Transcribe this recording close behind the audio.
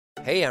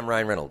Hey, I'm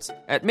Ryan Reynolds.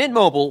 At Mint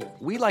Mobile,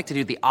 we like to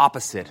do the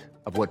opposite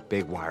of what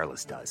Big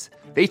Wireless does.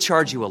 They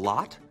charge you a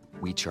lot,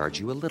 we charge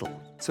you a little.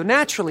 So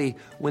naturally,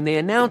 when they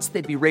announced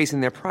they'd be raising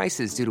their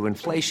prices due to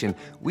inflation,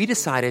 we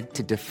decided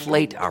to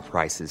deflate our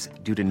prices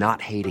due to not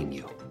hating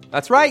you.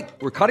 That's right.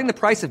 We're cutting the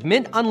price of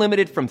Mint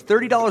Unlimited from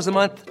 $30 a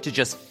month to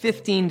just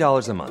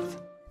 $15 a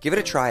month. Give it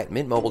a try at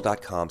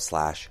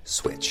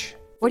mintmobile.com/switch.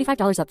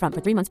 $45 up front for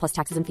 3 months plus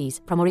taxes and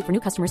fees. Promo rate for new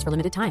customers for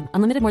limited time.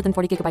 Unlimited more than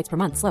 40 gigabytes per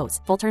month. Slows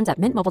full terms at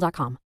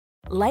mintmobile.com.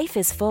 Life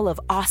is full of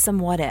awesome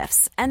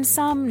what-ifs, and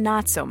some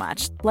not so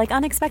much, like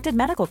unexpected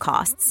medical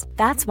costs.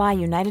 That's why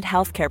United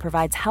Healthcare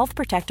provides Health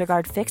Protector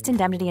Guard fixed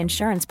indemnity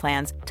insurance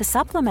plans to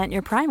supplement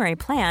your primary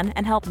plan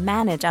and help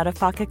manage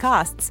out-of-pocket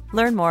costs.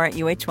 Learn more at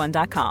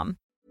uh1.com.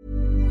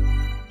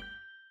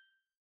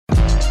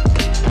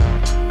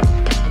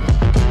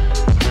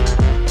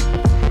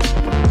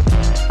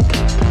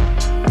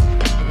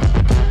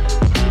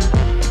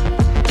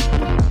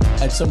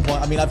 At some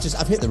point, I mean, I've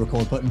hit the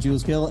record button,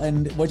 Jules Gill,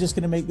 and we're just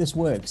going to make this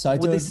work. So I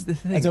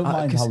don't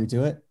mind how we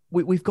do it.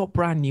 We've got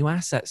brand new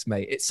assets,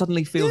 mate. It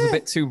suddenly feels a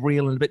bit too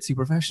real and a bit too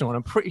professional. And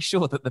I'm pretty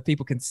sure that the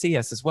people can see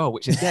us as well,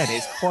 which again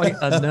is quite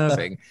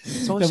unnerving.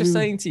 So I was just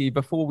saying to you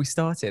before we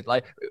started,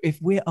 like,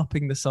 if we're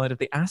upping the side of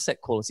the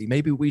asset quality,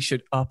 maybe we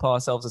should up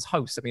ourselves as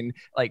hosts. I mean,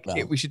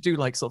 we should do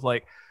like sort of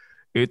like,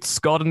 it's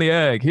Scott and the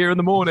Egg here in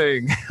the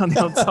morning on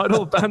the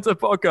Untitled Banter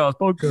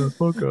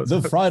podcast.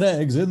 The fried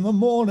eggs in the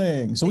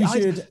morning. So we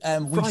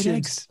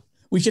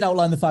should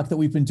outline the fact that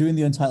we've been doing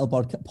the Untitled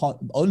Banter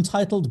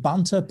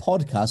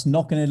podcast.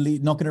 Not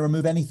going to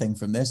remove anything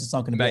from this. It's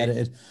not going to be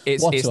edited.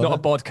 It's not a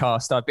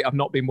podcast. I've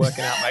not been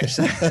working out, mate.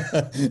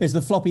 It's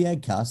the Floppy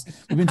Egg Cast.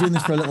 We've been doing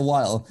this for a little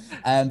while.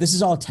 This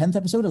is our 10th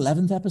episode,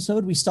 11th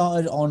episode. We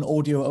started on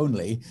audio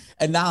only,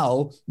 and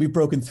now we've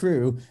broken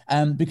through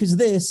because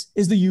this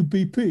is the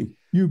UBP.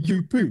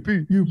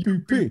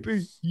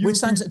 Which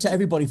thanks to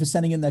everybody for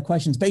sending in their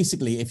questions.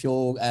 Basically, if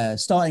you're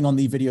starting on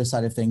the video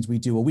side of things, we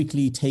do a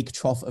weekly take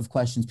trough of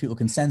questions people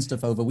can send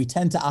stuff over. We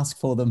tend to ask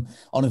for them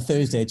on a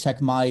Thursday.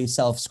 Check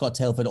myself, Scott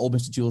Tailford, or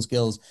Mr. Jules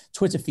Gill's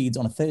Twitter feeds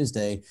on a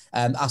Thursday,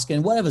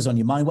 asking whatever's on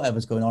your mind,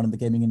 whatever's going on in the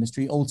gaming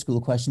industry, old school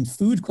questions,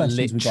 food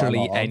questions.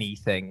 Literally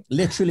anything.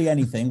 Literally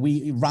anything.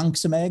 We rank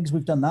some eggs.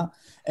 We've done that.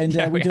 And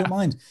we don't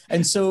mind.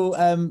 And so,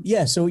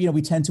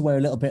 we tend to wear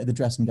a little bit of the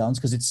dressing gowns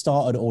because it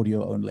started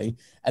audio only.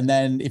 And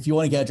then if you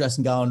want to get a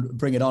dressing gown,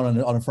 bring it on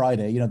a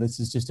Friday.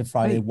 This is just a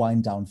Friday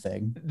wind down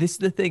thing. This is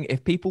the thing.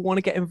 If people want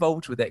to get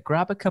involved with it,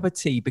 grab a cup of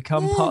tea,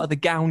 become part of the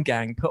gown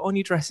gang, put on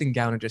your dressing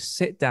gown and just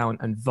sit down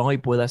and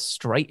vibe with us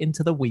straight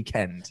into the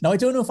weekend. Now, I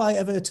don't know if I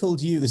ever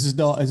told you, this is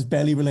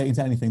barely relating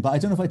to anything, but I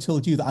don't know if I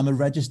told you that I'm a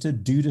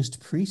registered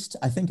Dudist priest.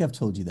 I think I've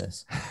told you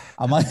this.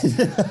 Am I?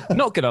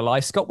 Not going to lie,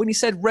 Scott, when you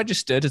said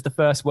registered as the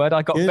first word,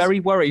 I got very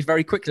worried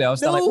very quickly. I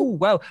was like, oh,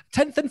 well,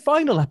 10th and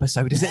final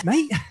episode, is it,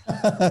 mate?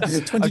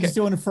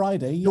 22 on a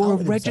Friday. You're a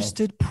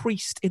registered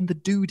priest in the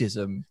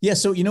Dudism. Yeah,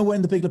 so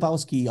when the Big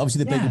Lebowski,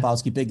 obviously the Big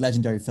Lebowski, big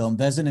legendary film,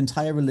 there's an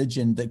entire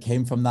religion that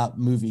came from that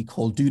movie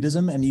called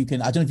Dudism, and I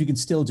don't know if you can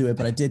still do it,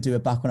 but I did do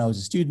it back when I was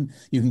a student.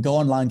 You can go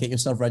online, get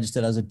yourself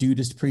registered as a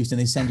Dudist priest, and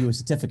they send you a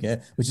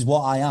certificate, which is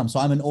what I am. So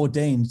I'm an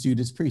ordained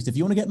Dudist priest. If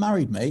you want to get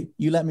married, mate,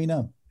 you let me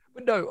know.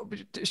 No,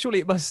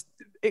 surely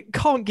it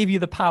can't give you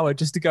the power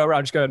just to go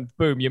around just going,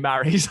 boom, you're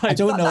married. I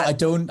don't know. I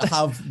don't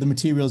have the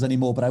materials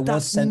anymore, but I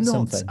was sent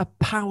something. That's not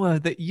a power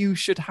that you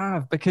should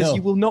have because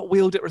you will not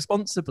wield it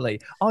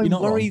responsibly. I'm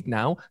worried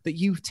now that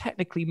you've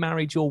technically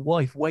married your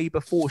wife way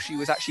before she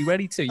was actually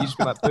ready to. You just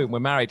be like, boom, we're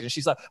married. And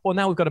she's like, well,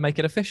 now we've got to make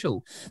it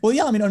official. Well,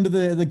 yeah, I mean, under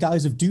the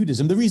guise of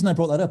Dudism. The reason I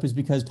brought that up is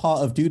because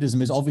part of Dudism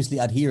is obviously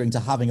adhering to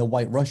having a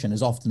white Russian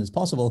as often as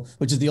possible,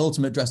 which is the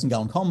ultimate dressing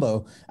gown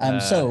combo.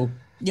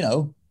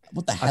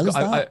 What the hell is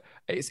that?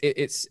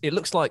 It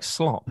looks like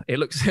slop. It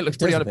looks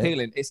pretty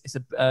unappealing. It's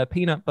a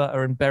peanut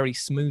butter and berry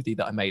smoothie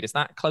that I made. Is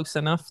that close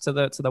enough to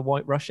the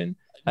White Russian?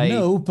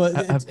 No, but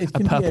it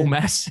can purple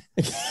mess.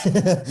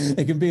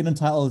 It can be an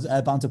Untitled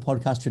Banter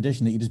podcast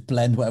tradition that you just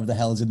blend whatever the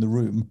hell's in the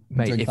room.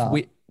 Mate,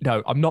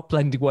 no, I'm not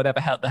blending whatever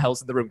the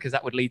hell's in the room because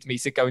that would lead me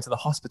to going to the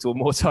hospital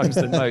more times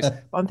than most.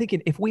 But I'm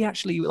thinking if we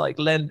actually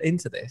lend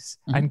into this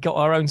and got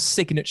our own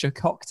signature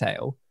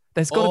cocktail.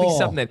 There's got to be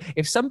something.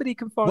 If somebody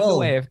can find a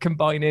way of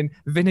combining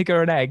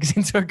vinegar and eggs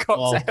into a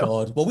cocktail.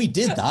 Oh, God. Well, we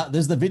did that.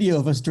 There's the video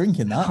of us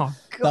drinking that. Oh,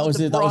 God, that was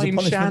a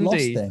punishment loss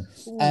thing.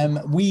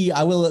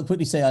 I will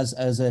quickly say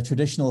as a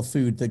traditional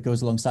food that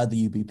goes alongside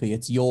the UBP,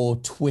 it's your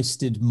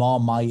twisted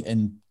Marmite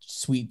and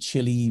sweet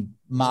chili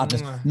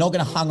madness. Not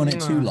going to hang on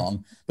it too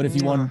long, but if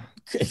you want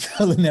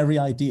culinary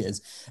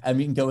ideas,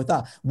 you can go with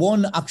that.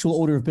 One actual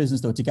order of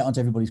business, though, to get onto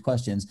everybody's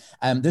questions.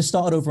 This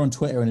started over on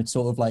Twitter, and it's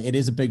sort of like, it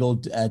is a big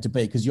old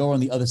debate because you're on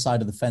the other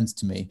side of the fence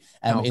to me.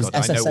 Is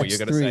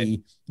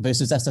SSX3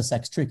 versus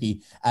SSX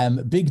Tricky?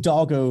 Big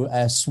Doggo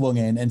swung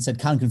in and said,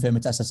 can confirm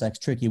it's SSX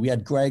Tricky. We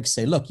had Greg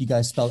say, look, you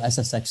guys spelled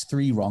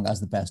SSX3 wrong as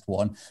the best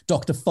one.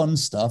 Dr. Fun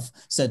Stuff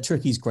said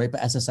Tricky's great,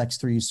 but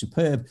SSX3 is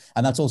superb.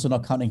 And that's also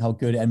not counting how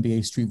good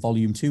NBA Street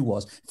Volume 2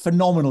 was.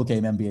 Phenomenal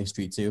game, NBA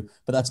Street 2,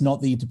 but that's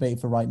not the debate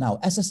debate for right now.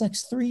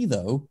 SSX3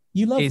 though,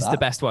 you love is that. the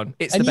best one.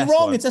 It's and the you're best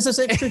wrong. one. It's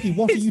SSX Tricky.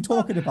 What are you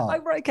talking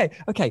about? Right,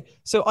 okay.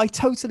 So I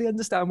totally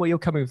understand where you're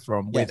coming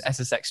from with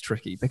SSX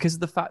Tricky because of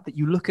the fact that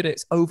you look at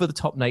its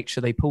over-the-top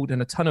nature. They pulled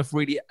in a ton of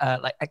really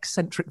like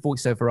eccentric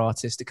voiceover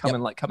artists to come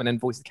in and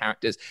voice the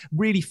characters.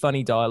 Really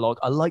funny dialogue.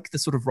 I like the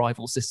sort of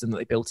rival system that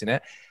they built in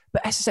it.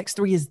 But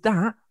SSX3 is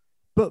that.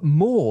 But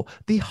more,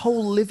 the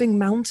whole Living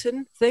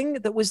Mountain thing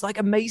that was like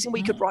amazing, where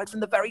you could ride from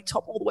the very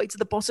top all the way to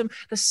the bottom.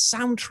 The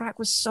soundtrack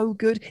was so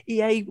good.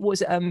 EA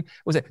was it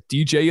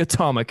DJ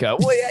Atomica?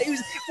 Well, yeah,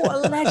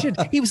 what a legend.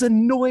 He was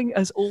annoying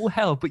as all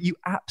hell, but you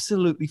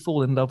absolutely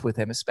fall in love with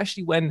him,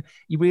 especially when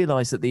you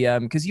realize that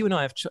because you and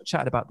I have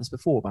chatted about this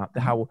before about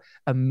how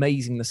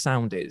amazing the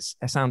sound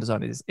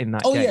design is in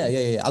that game.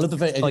 Yeah. I love the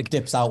way it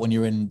dips out when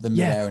you're in the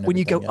midair. And when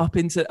you go up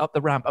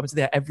the ramp, up into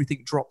there,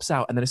 everything drops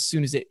out, and then as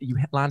soon as you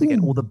land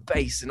again, all the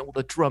bass and all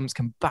the drums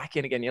come back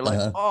in again. You're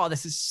like, oh,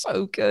 this is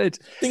so good.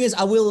 Thing is,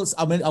 I will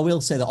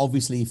say that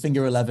obviously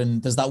Finger 11,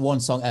 there's that one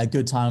song,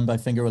 Good Time by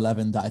Finger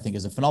 11, that I think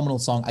is a phenomenal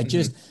song.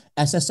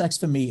 SSX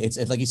for me, it's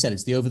like you said,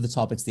 it's the over the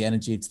top, it's the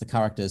energy, it's the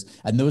characters,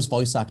 and those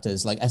voice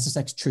actors, like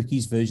SSX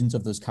Tricky's versions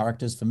of those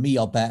characters for me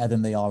are better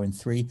than they are in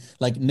 3.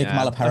 Like Nick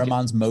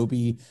Malaparaman's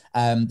Moby,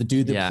 the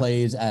dude that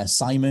played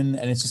Simon,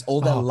 and it's just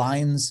all their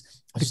lines.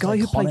 The guy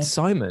who played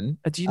Simon,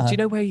 do you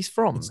know where he's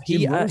from? Rose,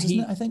 isn't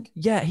it, I think.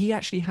 Yeah, he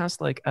actually has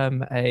like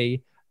I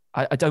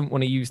don't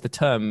want to use the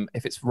term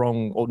if it's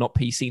wrong or not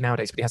PC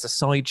nowadays, but he has a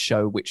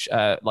sideshow which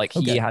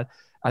he had.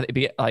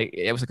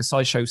 It was like a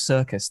sideshow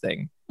circus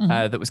thing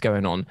that was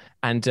going on,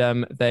 and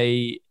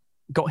they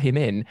got him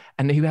in,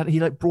 and he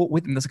brought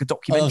with him. There's like a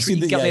documentary.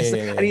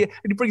 And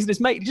he brings in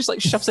his mate. He just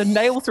like shoves a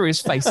nail through his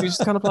face. He was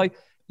just kind of like,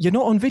 "You're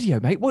not on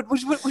video, mate. What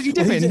are you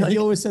doing?" He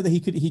always said that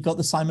he got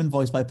the Simon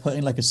voice by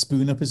putting like a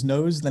spoon up his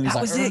nose, and then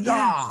he's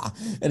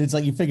and it's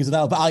like he figures it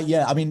out. But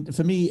I mean,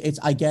 for me,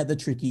 I get that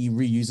Tricky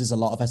reuses a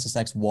lot of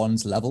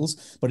SSX1's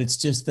levels, but it's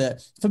just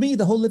that for me,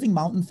 the whole Living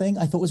Mountain thing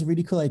I thought was a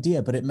really cool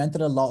idea, but it meant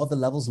that a lot of the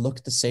levels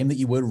looked the same, that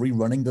you were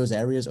rerunning those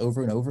areas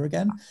over and over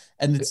again,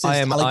 and it's just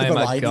I like the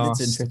variety that's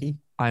in Tricky.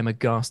 I'm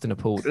aghast and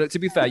appalled. To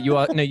be fair, you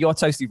are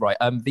totally right.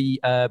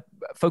 The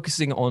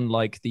focusing on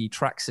like the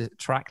track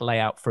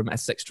layout from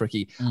SSX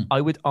Tricky,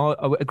 I would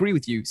agree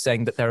with you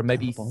saying that there are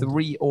maybe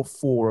 3 or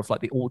 4 of like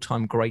the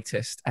all-time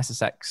greatest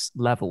SSX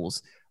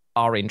levels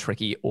are in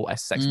Tricky or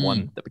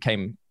SSX1 that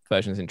became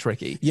versions in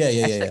Tricky.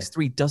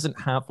 SSX3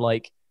 doesn't have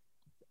like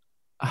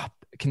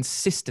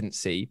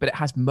consistency, but it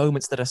has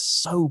moments that are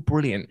so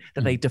brilliant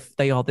that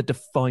they are the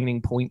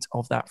defining point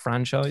of that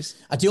franchise.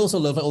 I do also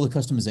love all the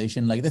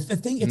customization. Like the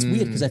thing, it's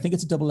weird because I think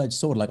it's a double-edged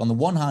sword. Like on the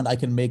one hand, I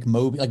can make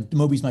Moby, like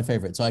Moby's my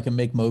favorite, so I can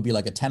make Moby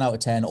like a 10 out of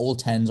 10, all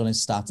 10s on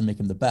his stats and make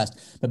him the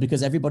best. But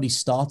because everybody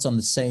starts on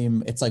the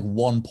same, it's like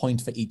 1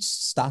 point for each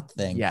stat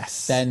thing.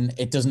 Yes. Then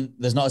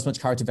there's not as much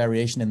character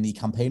variation in the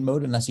campaign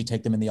mode unless you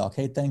take them in the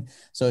arcade thing.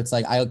 So it's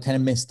like I kind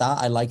of miss that.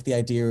 I like the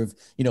idea of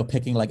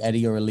picking like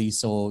Eddie or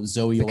Elise or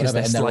Zoe or whatever,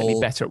 and they're slightly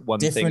all better at one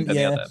thing than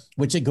the other,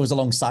 which it goes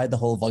alongside the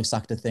whole voice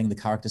actor thing, the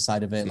character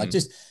side of it. Like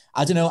just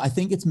I don't know. I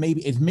think it's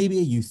maybe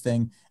a youth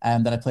thing,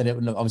 that I played it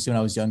obviously when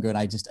I was younger, and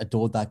I just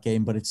adored that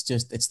game. But it's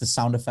the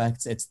sound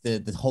effects, it's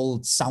the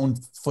whole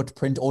sound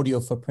footprint, audio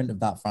footprint of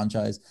that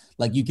franchise.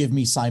 Like you give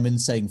me Simon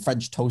saying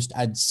French toast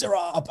and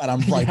syrup, and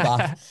I'm right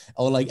back,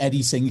 or like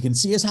Eddie saying you can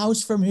see his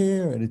house from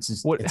here, and it's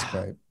just it's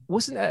great.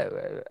 Wasn't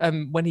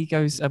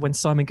when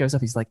Simon goes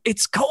up, he's like,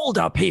 "It's cold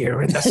up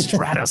here in the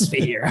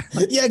stratosphere."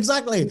 Yeah,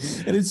 exactly.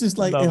 And it's just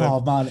like,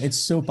 man, it's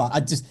so bad.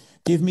 I just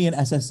give me an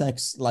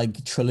SSX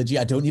like trilogy.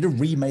 I don't need a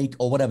remake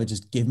or whatever.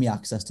 Just give me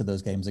access to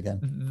those games again.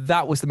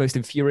 That was the most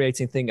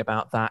infuriating thing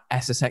about that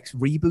SSX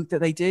reboot that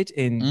they did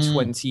in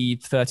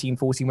 2013,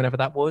 14, whenever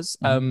that was.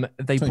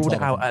 They brought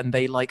it out and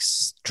they like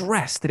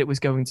stressed that it was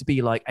going to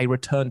be like a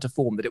return to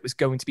form, that it was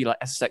going to be like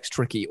SSX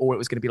Tricky, or it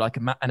was going to be like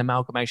an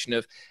amalgamation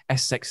of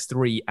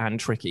SSX3 and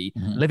Tricky,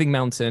 Living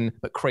Mountain,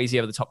 but crazy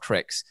over the top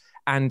tricks.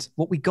 And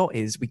what we got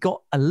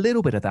a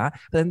little bit of that,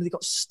 but then they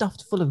got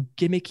stuffed full of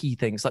gimmicky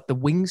things like the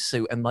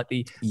wingsuit and like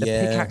the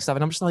pickaxe stuff.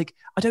 And I'm just like,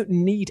 I don't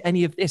need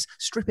any of this.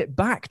 Strip it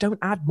back. Don't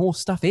add more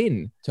stuff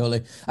in.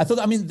 Totally. I thought,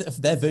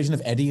 their version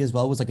of Eddie as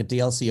well was like a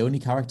DLC only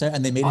character,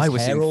 and they made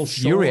his hair all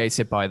short. I was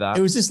infuriated by that.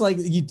 It was just like,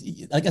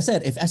 like I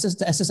said, if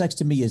SSX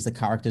to me is the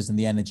characters and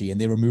the energy, and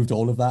they removed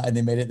all of that and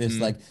they made it this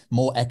like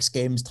more X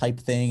Games type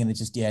thing, and it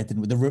just it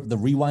didn't, the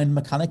rewind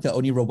mechanic that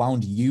only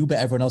rewound you, but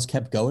everyone else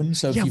kept going.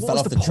 So if you fell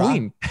off the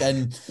track, then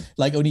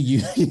like only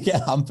you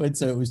get hampered.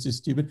 So it was just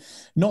stupid.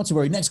 Not to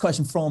worry. Next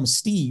question from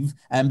Steve,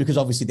 because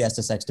obviously the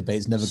SSX debate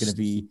is never going to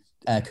be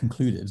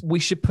concluded. We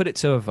should put it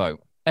to a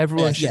vote.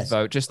 Everyone should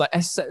vote. Just like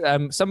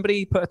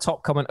somebody put a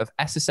top comment of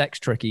SSX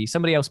Tricky,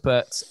 somebody else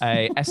put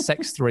a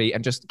SSX3,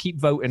 and just keep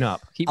voting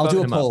up. I'll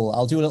do a poll.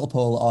 I'll do a little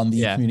poll on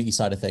the community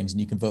side of things, and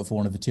you can vote for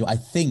one of the two. I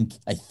think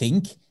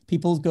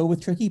people go with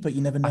tricky, but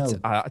you never know.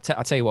 I'll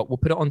tell you what, we'll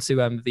put it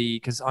onto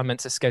because I meant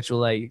to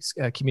schedule a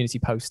community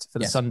post for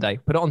the Sunday.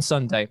 Put it on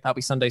Sunday. That'll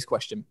be Sunday's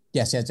question.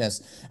 Yes.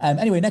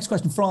 Anyway, next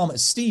question from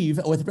Steve.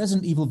 With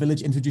Resident Evil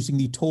Village introducing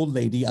the tall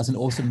lady as an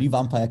awesome new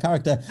vampire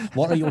character,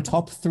 what are your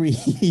top three?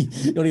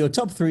 What are your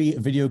top three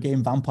video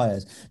game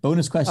vampires?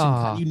 Bonus question: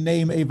 Can you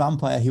name a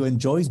vampire who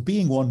enjoys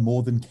being one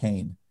more than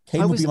Kane?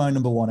 Kane would be my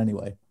number one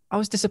anyway. I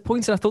was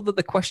disappointed. I thought that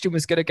the question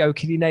was going to go,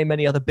 can you name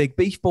any other big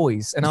beef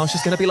boys? And I was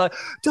just going to be like,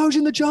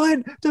 Dojin the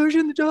Giant.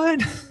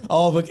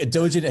 Oh, but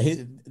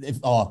Dojin,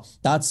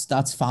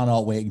 that's fan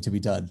art waiting to be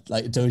done.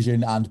 Like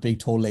Dojin and Big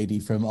Tall Lady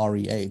from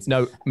RE8.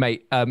 No,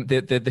 mate,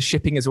 the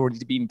shipping has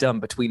already been done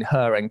between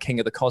her and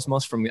King of the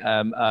Cosmos from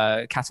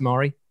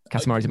Katamari.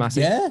 Katamari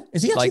Damacy. Yeah?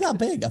 Is he actually that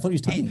big? I thought he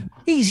was tiny.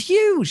 He's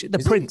huge. The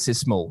Prince is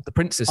small. The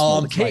Prince is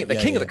small. The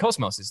King of the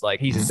Cosmos is like,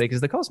 he's as big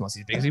as the Cosmos.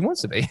 He's as big as he wants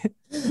to be.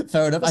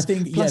 Fair enough. I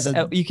think,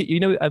 have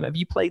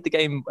you played the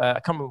game? I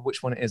can't remember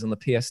which one it is on the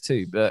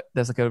PS2, but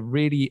there's like a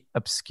really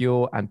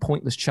obscure and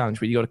pointless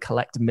challenge where you got to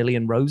collect 1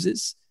 million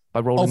roses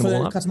by rolling them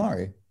all up.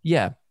 Katamari?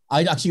 Yeah.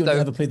 I actually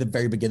never played the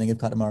very beginning of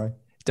Katamari.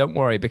 Don't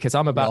worry, because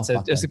I'm about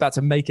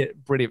to make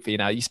it brilliant for you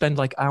now. You spend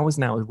like hours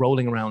and hours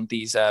rolling around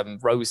these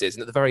roses,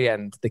 and at the very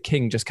end, the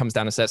king just comes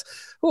down and says,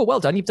 "Oh,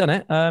 well done, you've done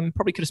it.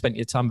 Probably could have spent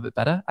your time a bit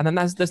better." And then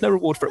there's no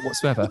reward for it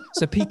whatsoever.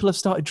 So people have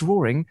started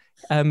drawing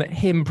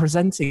him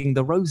presenting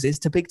the roses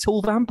to Big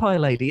Tall Vampire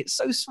Lady. It's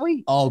so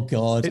sweet. Oh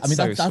God, it's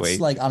that's sweet.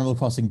 Like Animal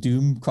Crossing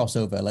Doom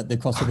crossover, like the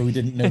crossover we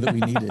didn't know that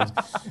we needed.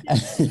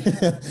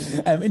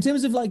 In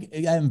terms of like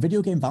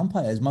video game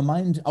vampires, my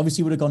mind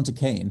obviously would have gone to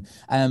Kane.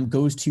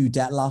 Goes to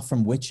Dettlaff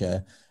from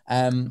Witcher.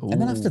 And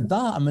then after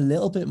that, I'm a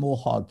little bit more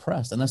hard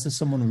pressed, unless there's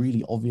someone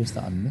really obvious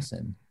that I'm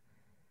missing.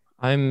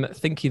 I'm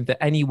thinking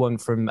that anyone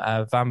from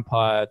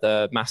Vampire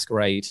the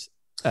Masquerade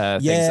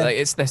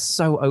things, they're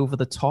so over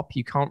the top.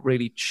 You can't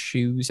really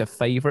choose a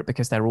favorite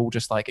because they're all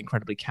just like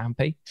incredibly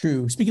campy.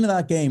 True. Speaking of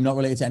that game, not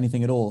related to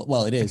anything at all.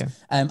 Well, it is. Okay.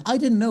 I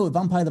didn't know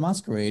Vampire the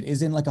Masquerade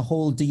is in like a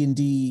whole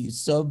D&D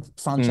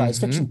sub-franchise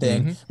fiction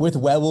thing with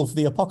Werewolf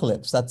the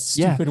Apocalypse. That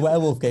stupid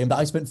werewolf game that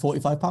I spent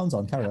 £45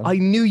 on. Carry on. I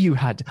knew you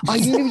had. I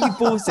knew you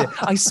bought it.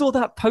 I saw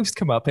that post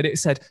come up and it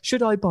said,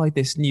 should I buy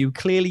this new,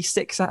 clearly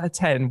 6 out of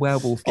 10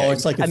 werewolf game? Oh,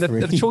 it's like a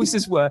 3. The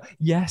choices were,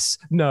 yes,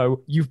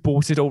 no, you've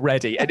bought it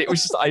already. And it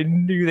was just, I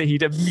knew that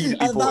he'd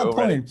immediately bought it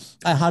already. At that point,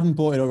 I hadn't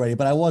bought it already,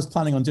 but I was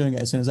planning on doing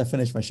it as soon as I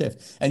finished my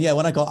shift. And yeah,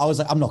 when I was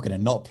like, I'm not going to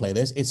not play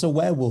this. It's a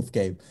werewolf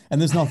game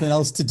and there's nothing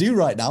else to do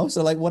right now.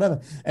 So like,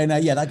 whatever. And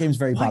that game's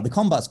very bad. The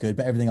combat's good,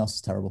 but everything else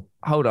is terrible.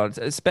 Hold on.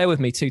 Bear with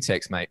me 2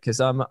 ticks, mate, because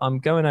I'm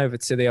going over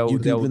to the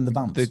old... the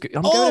Vamp.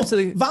 I'm going over to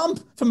the...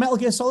 Vamp from Metal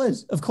Gear Solid,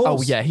 of course.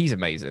 Oh, yeah, he's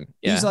amazing.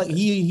 Yeah. He's like,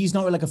 he's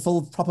not like a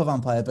full proper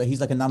vampire, but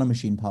he's like a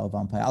nanomachine power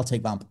vampire. I'll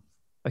take Vamp.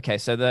 Okay,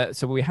 so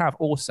we have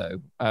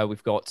also,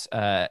 we've got...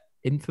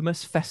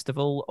 Infamous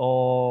Festival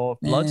of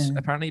Blood.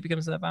 Apparently he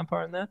becomes a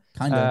vampire in there.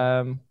 Kind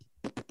of.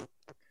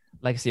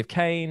 Legacy of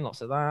Kain,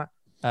 lots of that.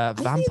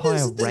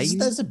 Vampire Rain,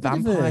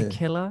 Vampire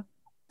Killer.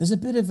 There's a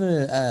bit of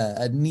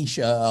a niche,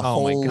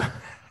 whole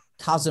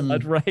chasm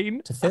Blood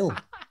Rain to fill.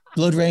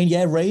 Blood Rain,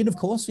 Rain, of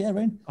course,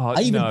 Rain.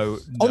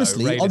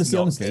 Honestly,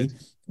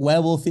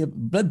 Werewolf,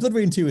 Blood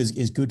Rain 2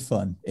 is good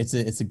fun. It's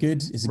a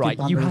good right.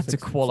 You had to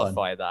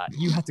qualify that.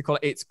 You had to call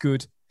it. It's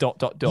good. ...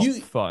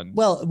 fun.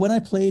 Well, when I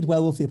played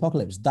Werewolf the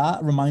Apocalypse,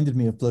 that reminded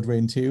me of Blood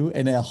Rain 2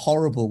 in a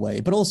horrible way,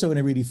 but also in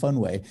a really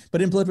fun way.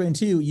 But in Blood Rain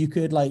 2, you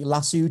could like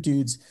lasso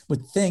dudes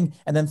with thing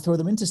and then throw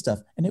them into stuff,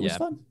 and it was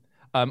fun.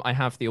 I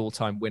have the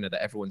all-time winner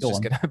that everyone's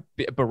just going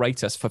to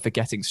berate us for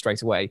forgetting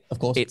straight away. Of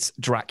course. It's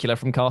Dracula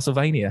from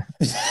Castlevania.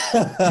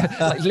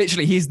 Like,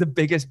 literally, he's the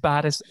biggest,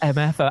 baddest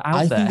MF out there.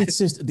 I think it's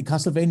just the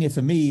Castlevania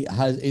for me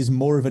is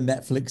more of a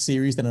Netflix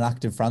series than an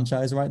active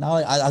franchise right now,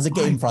 as a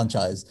game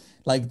franchise.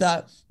 Like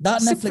that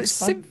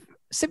Netflix...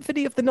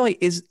 Symphony of the Night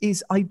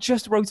is I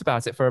just wrote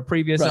about it for a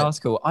previous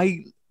article.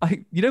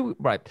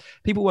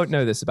 People won't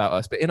know this about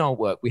us, but in our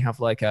work, we have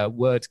like a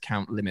word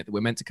count limit that we're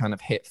meant to kind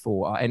of hit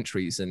for our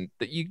entries, and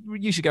that you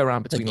usually go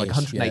around between like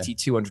 180,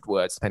 200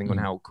 words, depending on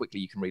how quickly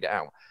you can read it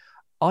out.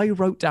 I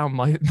wrote down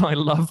my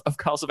love of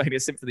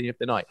Castlevania Symphony of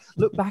the Night.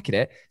 Look back at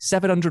it,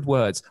 700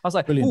 words. I was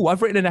like, oh,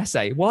 I've written an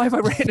essay. Why have I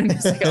written an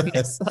essay on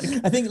this?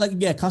 I think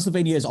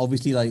Castlevania is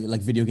obviously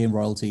like video game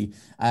royalty.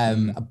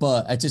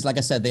 But it's just, like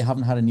I said, they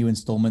haven't had a new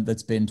installment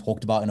that's been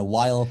talked about in a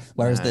while,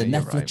 whereas the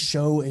Netflix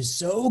show is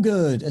so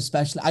good.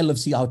 Especially, I love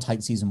to see how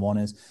tight season 1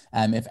 is.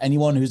 If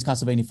anyone who's a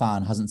Castlevania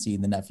fan hasn't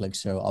seen the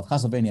Netflix show of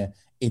Castlevania,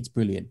 it's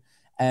brilliant.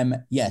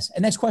 Yes.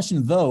 And next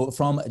question, though,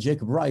 from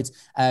Jacob Wright.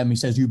 He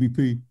says,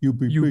 UBP.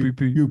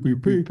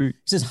 He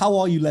says, how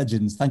are you,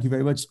 legends? Thank you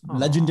very much. Aww.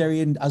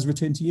 Legendary and as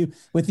returned to you.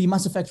 With the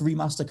Mass Effect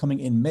remaster coming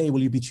in May,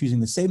 will you be choosing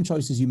the same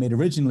choices you made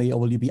originally, or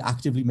will you be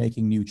actively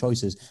making new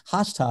choices?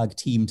 #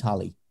 Team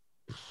Tally.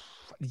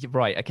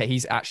 Right. Okay.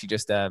 He's actually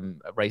just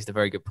raised a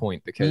very good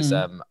point, because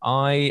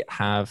I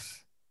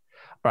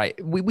Right,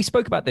 we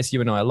spoke about this, you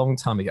and I, a long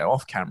time ago,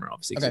 off camera,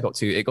 obviously,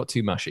 because it got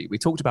too mushy. We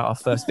talked about our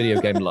first video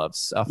game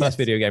loves, our first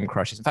video game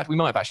crushes. In fact, we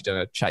might have actually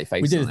done a chatty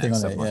face. We did a thing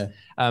on it, yeah.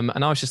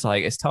 And I was just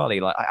like, it's Tali.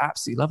 Like, I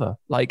absolutely love her.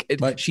 Like,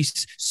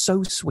 she's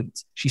so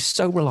sweet. She's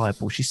so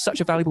reliable. She's such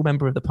a valuable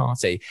member of the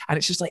party. And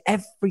it's just like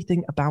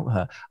everything about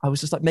her. I was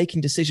just like making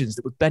decisions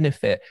that would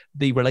benefit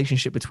the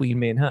relationship between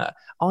me and her.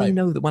 I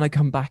know that when I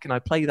come back and I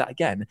play that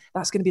again,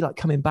 that's going to be like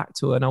coming back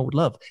to an old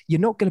love. You're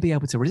not going to be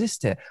able to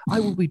resist it.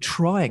 I will be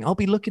trying. I'll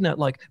be looking at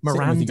like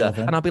Miranda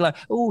and I'll be like,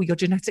 oh, you're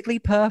genetically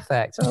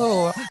perfect.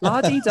 Oh,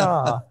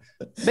 la-di-da.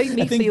 Make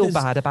me feel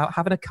bad about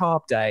having a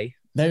carb day.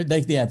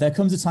 There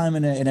comes a time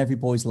in every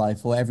boy's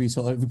life, or every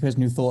person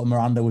who thought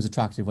Miranda was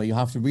attractive, where you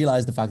have to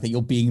realize the fact that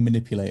you're being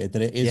manipulated,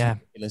 that it is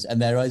ridiculous,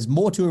 and there is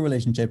more to a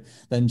relationship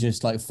than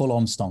just like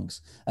full-on stonks.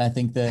 And I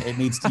think that it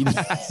needs to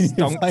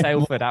stonk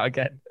Tailford out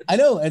again. I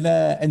know,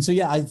 and so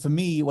for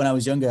me, when I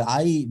was younger,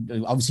 I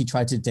obviously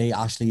tried to date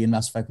Ashley in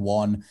Mass Effect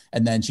 1,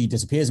 and then she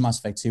disappears in Mass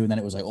Effect 2, and then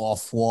it was like,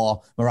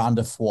 oh,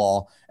 Miranda,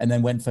 and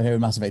then went for her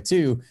in Mass Effect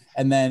 2,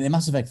 and then in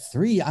Mass Effect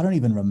 3, I don't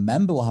even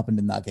remember what happened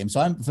in that game. So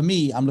I'm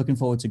looking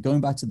forward to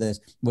going back to this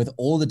with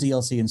all the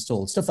DLC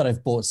installed, stuff that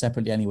I've bought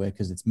separately anyway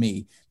because it's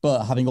me,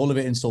 but having all of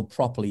it installed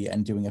properly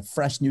and doing a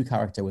fresh new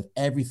character with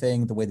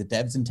everything the way the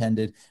devs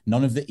intended,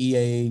 none of the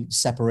EA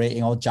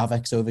separating all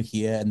Javex over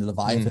here and the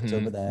Leviathans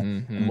over there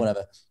and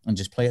whatever, and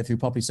just play it through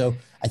properly. So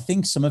I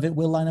think some of it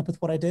will line up with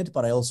what I did,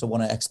 but I also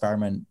want to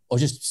experiment or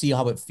just see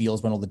how it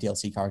feels when all the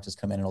DLC characters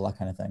come in and all that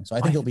kind of thing. So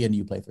I think it'll be a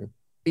new playthrough.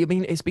 I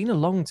mean, it's been a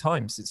long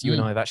time since you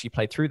and I have actually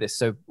played through this.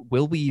 So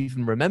will we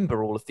even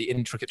remember all of the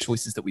intricate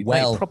choices that we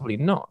made? Probably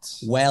not.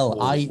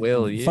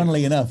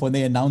 Funnily enough, when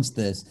they announced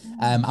this,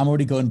 I'm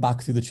already going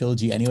back through the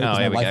trilogy anyway because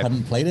my wife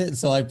hadn't played it.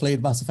 So I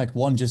played Mass Effect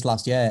 1 just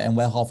last year and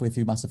we're halfway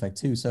through Mass Effect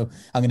 2. So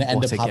I'm going to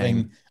end up having...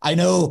 Game. I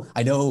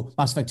know.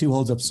 Mass Effect 2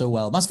 holds up so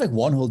well. Mass Effect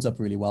 1 holds up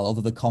really well, although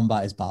the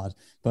combat is bad.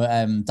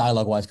 But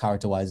dialogue-wise,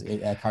 character-wise,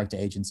 character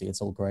agency, it's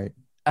all great.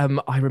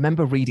 I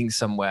remember reading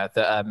somewhere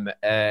that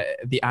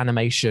the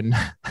animation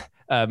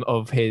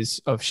of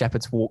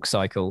Shepard's walk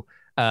cycle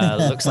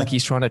looks like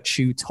he's trying to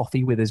chew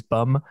toffee with his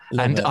bum.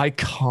 I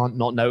can't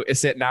not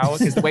notice it now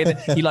because the way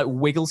that he like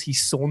wiggles, he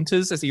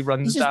saunters as he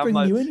runs down.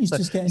 He's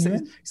just getting you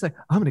in. He's like,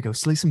 I'm gonna go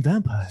slay some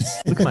vampires.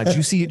 Look at my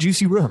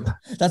juicy rum.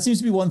 That seems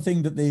to be one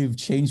thing that they've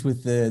changed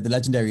with the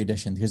Legendary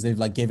Edition because they've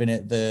like given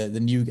it the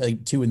new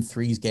like 2 and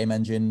 3's game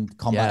engine,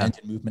 combat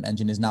engine, movement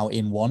engine is now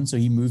in 1. So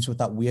he moves with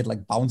that weird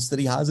like bounce that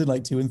he has in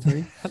like 2 and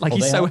 3. Like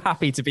he's so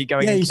happy to be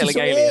going and killing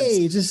aliens.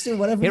 Hey, just do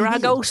whatever. Here I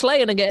go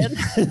slaying again.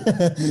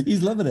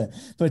 He's loving it.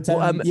 But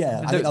I'll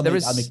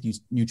make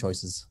new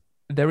choices.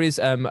 There is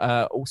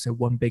also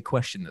one big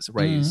question that's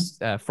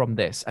raised from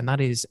this, and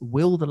that is,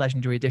 will the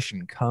Legendary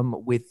Edition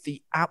come with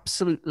the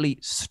absolutely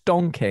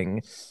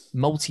stonking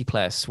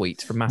multiplayer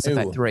suite from Mass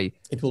Effect 3?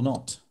 It will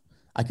not.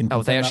 I can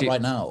confirm that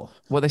right now.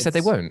 Well, they said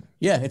they won't.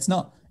 Yeah, it's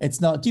not. It's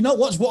not. Do you not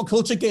watch What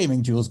Culture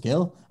Gaming, Jules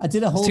Gill? I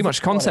did a whole... It's too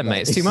much content,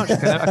 mate. It's too much.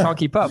 I can't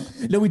keep up.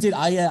 No, we did.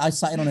 I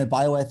sat in on a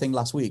BioWare thing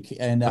last week,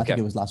 and I think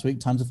it was last week,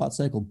 Times of Fat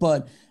Circle.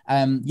 But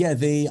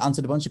they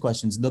answered a bunch of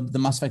questions. The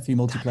Mass Effect 3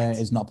 multiplayer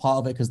is not part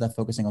of it because they're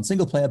focusing on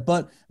single player.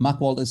 But Mac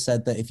Walters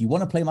said that if you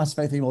want to play Mass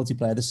Effect 3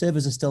 multiplayer, the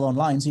servers are still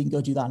online, so you can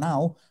go do that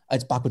now.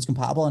 It's backwards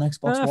compatible on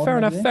Xbox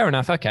One. Fair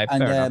enough. Okay.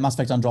 And Mass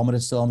Effect Andromeda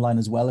is still online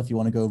as well if you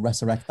want to go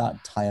resurrect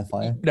that tire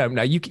fire.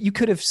 No, you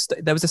could have...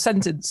 there was a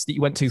sentence that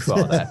you went too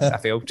far there, I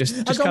feel.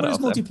 Just cut it off.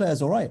 Multiplayer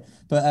is all right,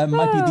 but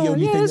might be the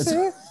only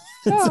thing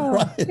that's all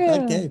right.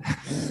 Okay.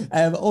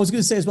 I was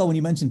going to say as well, when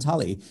you mentioned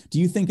Tali, do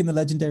you think in the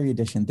Legendary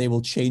Edition they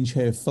will change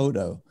her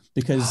photo?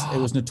 Because it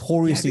was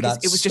notoriously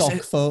that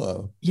stock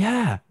photo.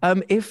 Yeah.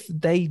 If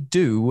they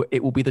do,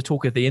 it will be the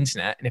talk of the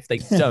internet. And if they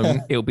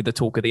don't, it will be the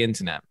talk of the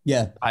internet.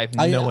 Yeah. I have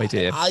no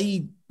idea.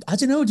 I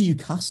don't know. Do you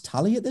cast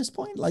Tali at this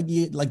point?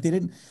 They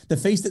didn't. The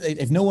face that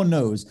if no one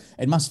knows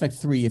in Mass Effect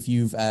 3, if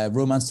you've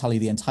romanced Tali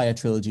the entire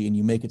trilogy and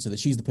you make it so that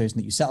she's the person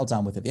that you settle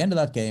down with at the end of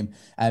that game,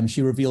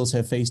 she reveals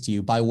her face to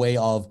you by way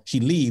of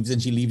she leaves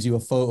and she leaves you a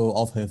photo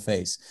of her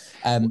face.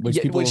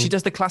 She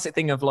does the classic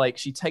thing of like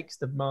she takes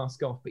the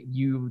mask off, but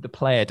you, the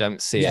player,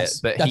 don't see it.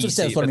 But that's he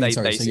sees it.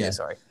 They see it.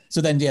 Sorry. So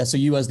then, so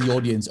you as the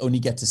audience only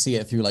get to see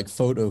it through like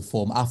photo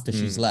form after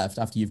she's left,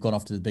 after you've gone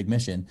off to the big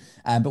mission.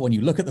 But when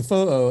you look at the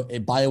photo,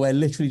 BioWare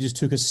literally just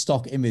took a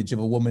stock image of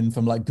a woman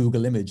from like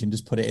Google Image and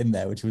just put it in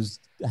there, which was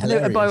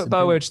hilarious. And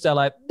BioWare just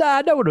like,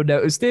 nah, no one will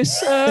notice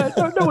this.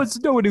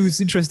 No one who's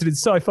interested in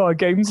sci-fi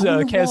games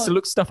cares to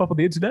look stuff up on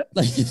the internet.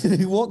 Like,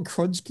 what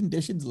crunch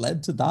conditions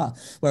led to that?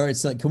 Where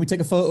it's like, can we take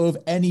a photo of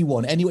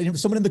anyone?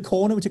 Someone in the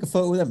corner, we take a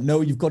photo of them?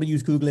 No, you've got to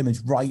use Google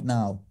Image right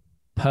now.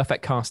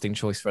 Perfect casting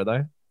choice for her,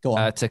 though. Go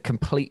on. To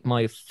complete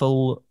my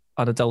full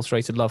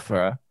unadulterated love for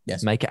her,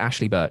 make it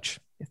Ashley Birch.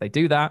 If they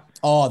do that,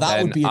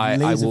 that would be I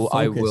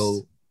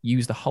will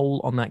use the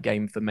hole on that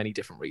game for many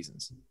different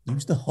reasons.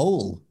 Use the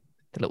hole?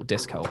 The little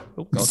disc hole.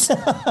 Oh,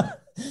 God.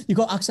 You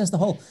got access to the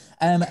hole.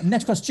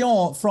 Next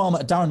question from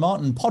Darren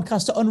Martin.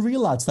 Podcast to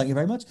Unreal, lads. Thank you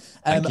very much.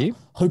 Thank you.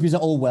 Hope you're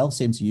all well.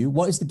 Same to you.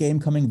 What is the game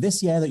coming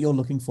this year that you're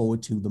looking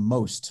forward to the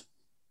most?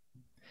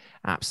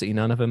 Absolutely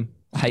none of them.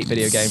 I hate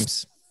video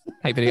games.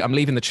 I'm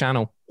leaving the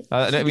channel.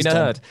 I don't know if you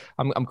heard.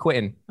 I'm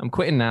quitting. I'm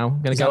quitting now.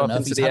 I'm going to go up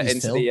into I'm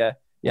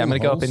going to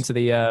go up into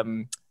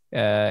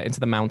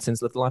the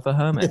mountains, live the life of a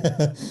hermit.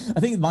 I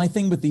think my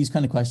thing with these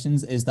kind of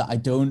questions is that I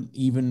don't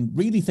even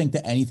really think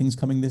that anything's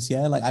coming this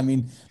year. Like, I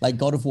mean, like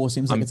God of War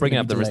seems like I'm bringing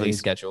up the release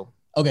schedule.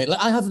 Okay, like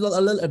I have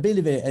a bit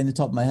of it in the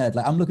top of my head.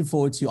 Like I'm looking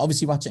forward to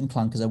obviously Ratchet and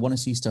Clank because I want to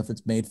see stuff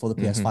that's made for the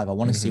PS5. I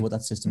want to see what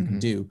that system can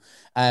do.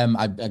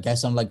 I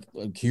guess I'm like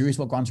curious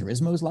what Gran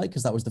Turismo is like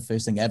because that was the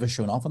first thing ever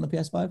shown off on the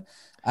PS5.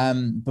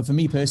 But for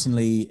me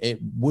personally, it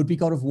would be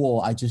God of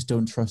War. I just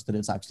don't trust that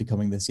it's actually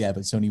coming this year.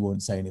 But Sony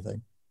won't say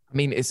anything. I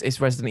mean, it's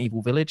Resident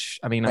Evil Village.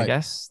 I mean, right. I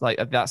guess like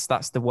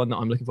that's the one that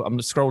I'm looking for. I'm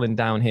just scrolling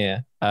down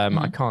here.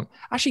 I can't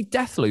actually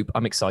Deathloop.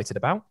 I'm excited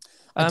about.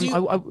 I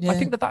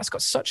think that's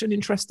got such an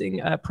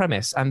interesting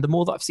premise, and the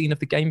more that I've seen of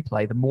the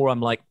gameplay, the more I'm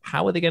like,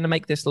 how are they going to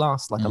make this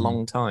last like a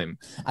long time?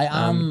 I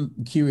am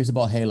curious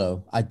about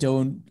Halo. I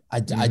don't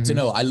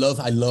know. I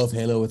love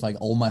Halo with like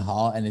all my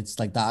heart, and it's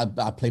like that.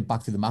 I played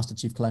back through the Master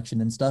Chief Collection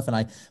and stuff, and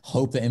I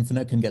hope that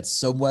Infinite can get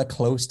somewhere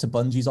close to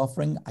Bungie's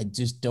offering. I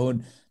just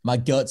don't. My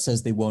gut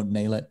says they won't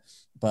nail it,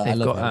 but I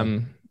love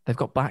Halo. They've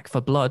got Back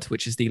for Blood,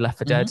 which is the Left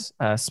 4 Dead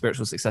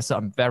spiritual successor.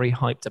 I'm very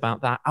hyped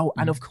about that. Oh,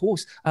 and of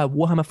course,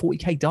 Warhammer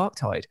 40k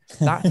Darktide.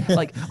 That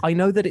like I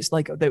know that it's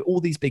like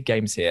all these big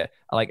games here.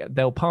 Like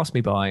they'll pass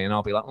me by, and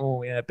I'll be like,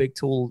 oh yeah, big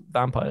tall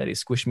vampire lady,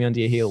 squish me under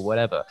your heel,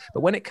 whatever.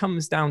 But when it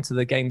comes down to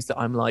the games that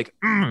I'm like,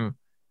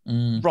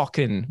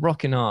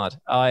 rocking hard,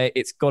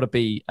 it's got to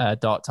be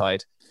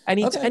Darktide.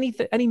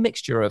 Any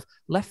mixture of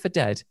Left 4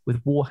 Dead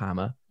with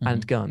Warhammer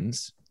and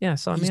guns. Yeah,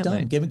 so he's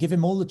done. Give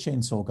him all the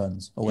chainsaw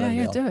guns or whatever.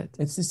 Yeah, do it.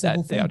 It's the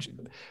simple thing.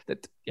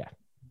 Yeah.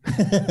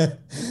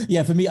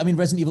 Yeah, for me, I mean,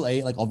 Resident Evil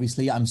 8, like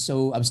obviously I'm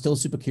still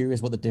super curious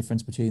what the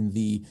difference between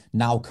the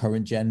now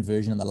current gen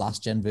version and the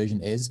last gen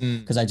version is,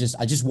 because I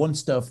just want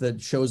stuff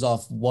that shows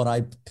off what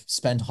I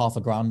spent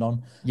 $500,000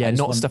 on. Yeah,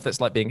 not stuff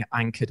that's like being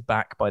anchored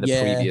back by the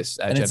previous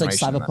and generation.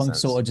 It's like Cyberpunk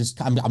sort of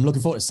just, I'm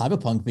looking forward to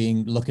Cyberpunk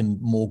looking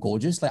more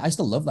gorgeous. Like I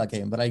still love that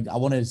game, but I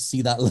want to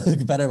see that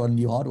look better on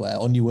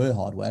newer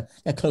hardware,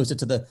 get closer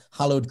to the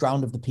hallowed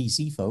ground of the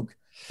PC folk.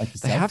 Like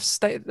they have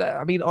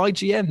I mean,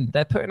 IGN,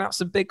 they're putting out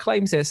some big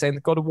claims here saying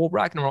that God of War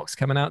Ragnarok's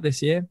coming out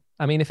this year.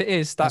 I mean, if it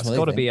is, that's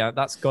got to be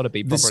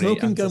the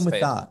smoking gun with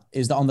that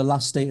is that on the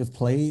last state of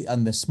play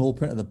and the small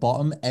print at the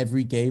bottom,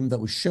 every game that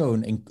was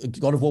shown in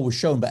God of War was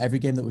shown, but every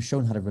game that was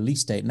shown had a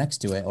release date next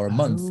to it or a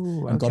month,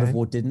 and God of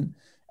War didn't.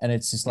 And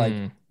it's just like,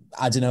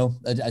 I don't know.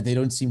 They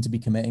don't seem to be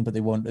committing, but they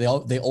won't.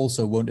 They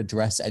also won't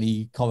address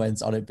any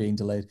comments on it being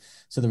delayed.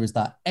 So there is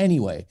that.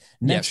 Anyway,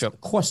 next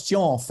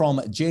question from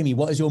Jamie: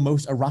 what is your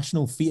most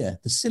irrational fear?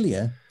 The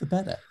sillier, the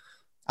better.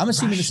 I'm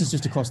assuming this is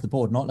just across the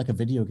board, not like a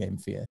video game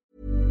fear.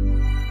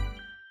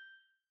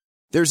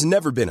 There's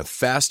never been a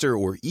faster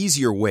or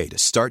easier way to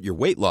start your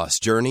weight loss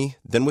journey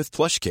than with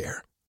PlushCare.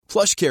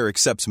 PlushCare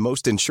accepts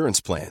most insurance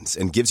plans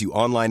and gives you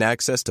online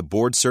access to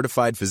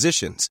board-certified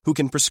physicians who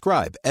can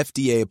prescribe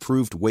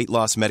FDA-approved weight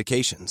loss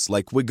medications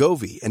like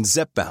Wegovy and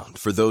Zepbound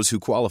for those who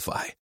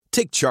qualify.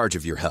 Take charge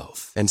of your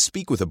health and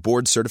speak with a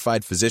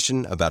board-certified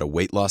physician about a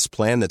weight loss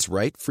plan that's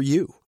right for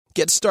you.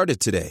 Get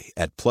started today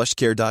at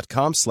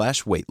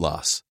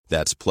plushcare.com/weightloss.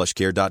 That's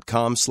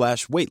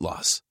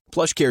plushcare.com/weightloss.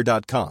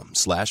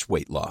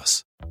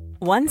 plushcare.com/weightloss.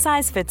 One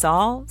size fits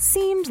all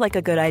seemed like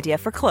a good idea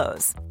for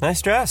clothes.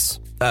 Nice dress.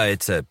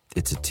 It's a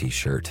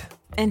t-shirt.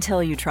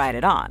 Until you tried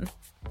it on.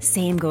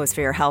 Same goes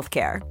for your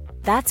healthcare.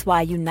 That's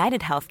why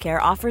United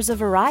Healthcare offers a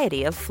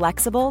variety of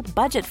flexible,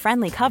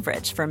 budget-friendly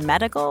coverage for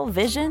medical,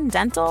 vision,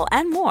 dental,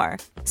 and more.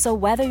 So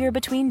whether you're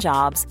between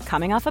jobs,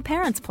 coming off a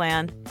parent's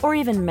plan, or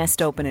even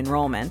missed open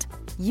enrollment,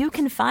 you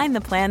can find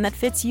the plan that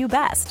fits you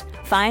best.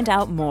 Find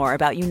out more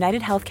about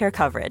United Healthcare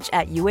coverage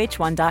at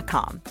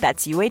uh1.com.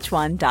 That's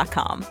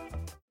uh1.com.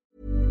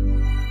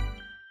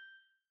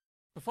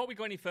 Before we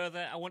go any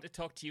further, I want to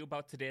talk to you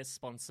about today's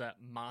sponsor,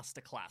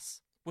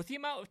 Masterclass. With the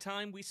amount of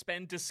time we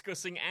spend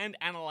discussing and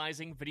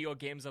analysing video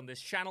games on this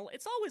channel,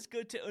 it's always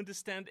good to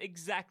understand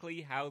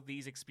exactly how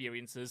these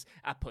experiences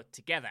are put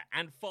together.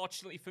 And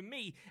fortunately for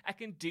me, I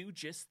can do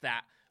just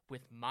that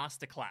with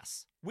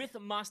Masterclass. With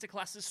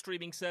Masterclass's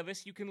streaming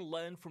service, you can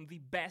learn from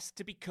the best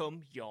to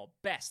become your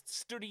best,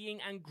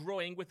 studying and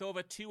growing with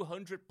over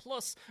 200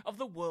 plus of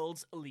the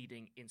world's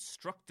leading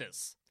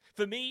instructors.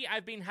 For me,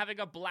 I've been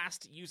having a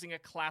blast using a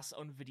class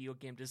on video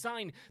game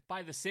design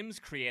by The Sims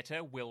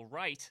creator Will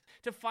Wright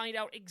to find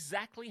out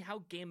exactly how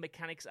game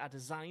mechanics are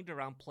designed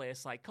around player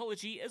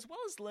psychology, as well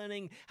as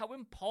learning how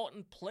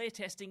important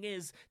playtesting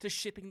is to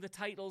shipping the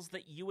titles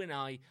that you and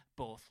I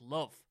both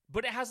love.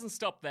 But it hasn't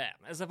stopped there,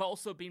 as I've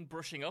also been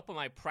brushing up on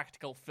my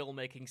practical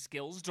filmmaking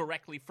skills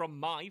directly from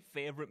my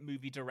favourite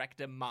movie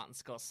director Martin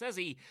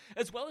Scorsese,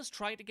 as well as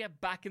trying to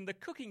get back in the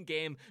cooking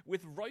game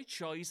with Roy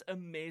Choi's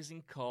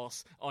amazing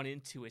course on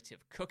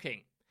intuitive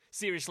cooking.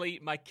 Seriously,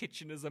 my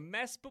kitchen is a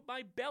mess, but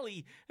my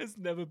belly has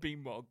never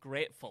been more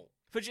grateful.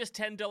 For just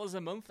 $10 a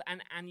month,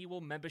 an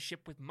annual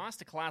membership with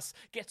Masterclass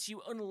gets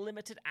you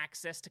unlimited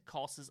access to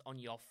courses on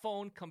your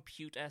phone,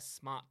 computer,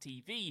 smart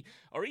TV,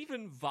 or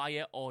even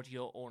via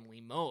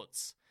audio-only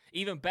modes.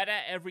 Even better,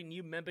 every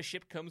new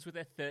membership comes with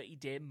a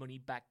 30-day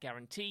money-back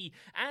guarantee,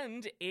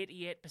 and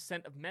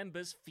 88% of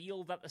members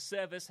feel that the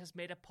service has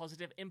made a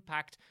positive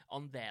impact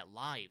on their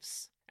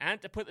lives.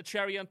 And to put the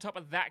cherry on top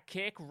of that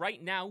cake, right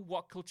now,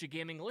 What Culture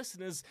Gaming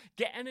listeners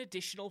get an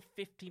additional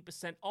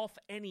 15% off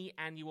any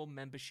annual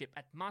membership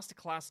at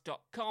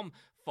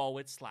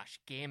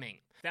masterclass.com/gaming.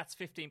 That's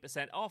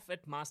 15% off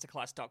at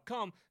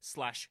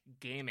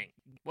masterclass.com/gaming.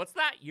 What's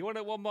that? You want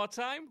it one more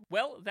time?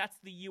 Well, that's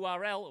the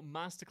URL,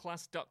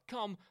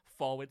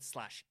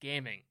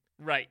 masterclass.com/gaming.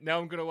 Right, now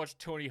I'm going to watch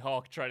Tony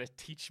Hawk try to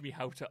teach me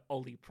how to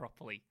ollie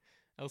properly.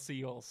 I'll see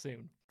you all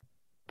soon.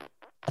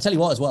 I'll tell you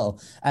what as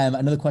well,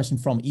 another question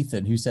from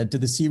Ethan who said, do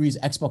the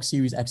Xbox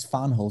Series X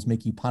fan holes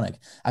make you panic?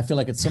 I feel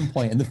like at some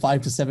point in the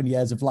 5 to 7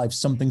 years of life,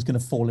 something's going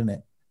to fall in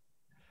it.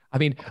 I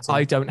mean,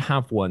 I don't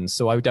have one,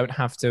 so I don't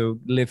have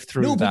to live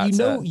through that.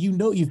 No, but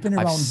you've been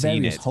around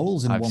various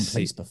holes in one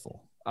place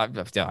before. I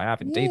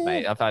have indeed,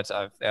 mate.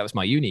 That was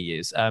my uni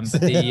years.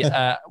 But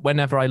the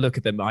whenever I look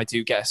at them, I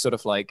do get sort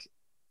of like,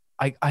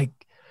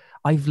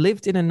 I've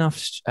lived in enough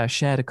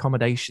shared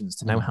accommodations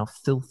to know how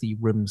filthy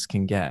rooms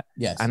can get.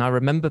 Yes. And I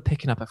remember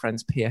picking up a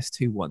friend's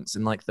PS2 once,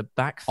 and like the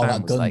back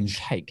fan was like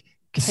cake.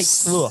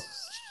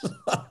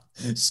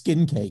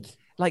 Skin cake.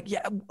 Like,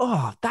 yeah,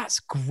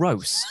 that's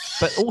gross.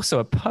 But also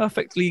a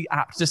perfectly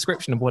apt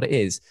description of what it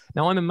is.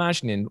 Now I'm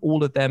imagining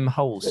all of them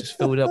holes just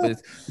filled up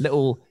with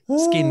little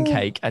skin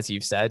cake, as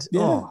you've said.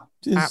 Yeah,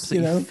 just,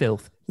 absolutely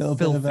filthy. Bit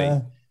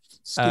of,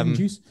 skin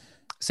juice.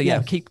 So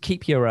yeah,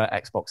 keep your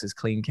Xboxes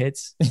clean,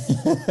 kids.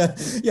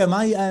 Yeah,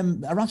 my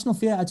irrational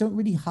fear, I don't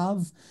really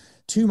have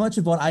too much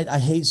of one. I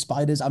hate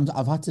spiders.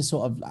 I've had to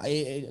sort of,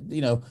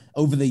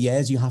 over the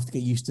years, you have to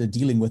get used to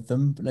dealing with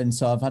them. And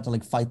so I've had to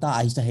like fight that.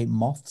 I used to hate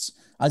moths.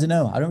 I don't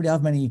know. I don't really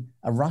have many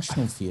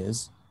irrational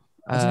fears.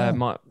 I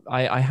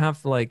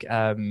have like,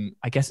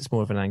 I guess it's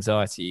more of an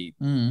anxiety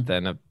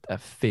than a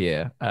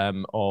fear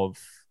of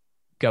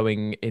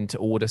going in to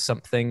order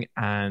something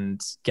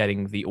and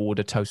getting the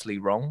order totally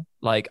wrong.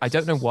 Like, I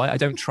don't know why. I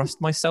don't trust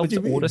myself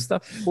to order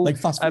stuff. Well, like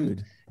fast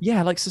food?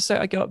 Yeah, like, so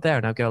I go up there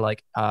and I'll go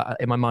like,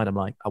 in my mind, I'm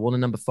like, I want a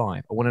number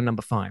 5. I want a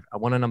number 5. I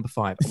want a number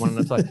 5. I want a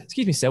number 5.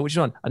 Excuse me, sir, which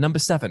one? A number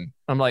 7.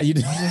 I'm like,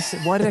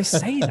 why did I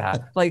say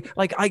that?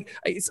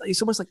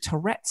 It's almost like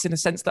Tourette's in a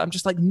sense that I'm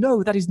just like,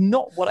 no, that is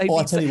not what I need.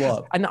 I'll tell you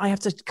what. And I have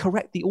to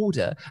correct the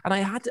order. And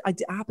it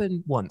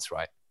happened once,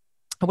 right?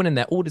 I went in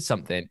there, ordered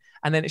something,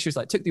 and then she was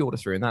like, took the order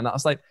through, and then I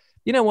was like,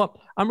 you know what?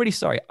 I'm really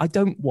sorry. I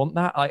don't want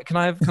that. Can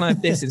I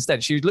have this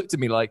instead? She looked at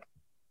me like,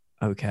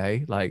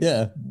 okay, like,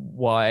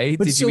 why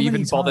did you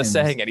even bother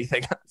saying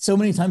anything? So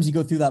many times you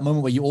go through that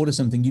moment where you order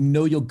something, you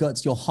know your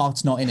guts, your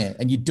heart's not in it,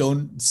 and you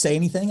don't say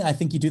anything. I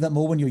think you do that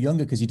more when you're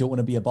younger because you don't want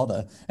to be a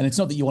bother. And it's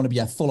not that you want to be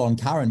a full-on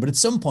Karen, but at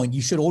some point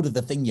you should order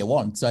the thing you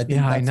want. So I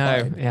think that's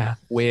fine. Yeah,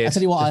 weird. I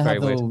tell you what, I have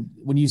though,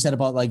 when you said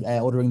about like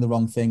ordering the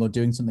wrong thing or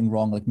doing something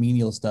wrong, like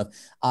menial stuff,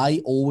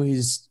 I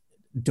always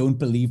don't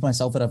believe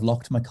myself that I've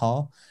locked my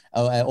car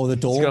or the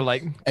door.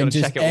 And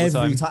just check it all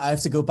the time. I have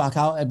to go back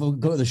out and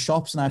go to the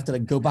shops and I have to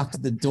like go back to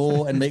the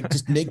door and make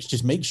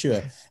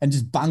sure and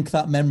just bank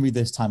that memory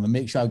this time and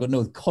make sure I've got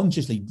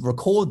consciously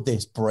record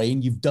this,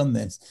 brain, you've done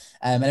this.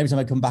 And every time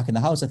I come back in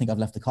the house, I think I've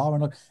left the car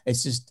unlocked.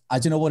 It's just, I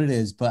don't know what it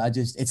is, but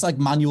it's like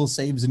manual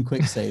saves and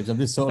quick saves. I'm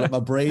just sort of like,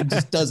 my brain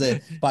just does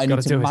it, but I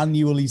need to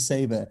manually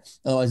save it.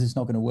 Otherwise it's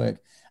not going to work.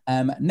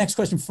 Next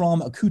question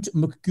from Coot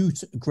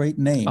McGoot, great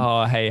name.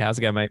 Oh, hey, how's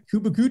it going, mate?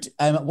 Coot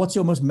McGoot, what's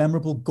your most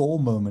memorable gore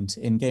moment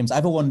in games? I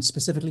have one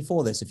specifically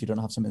for this if you don't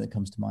have something that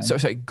comes to mind. So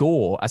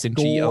gore, as in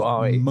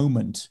G-O-R-E?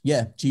 Moment.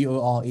 Yeah,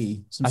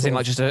 G-O-R-E. As in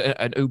like just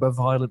an uber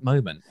violent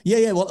moment?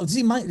 Yeah. Well,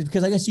 see,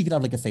 because I guess you could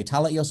have like a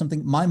fatality or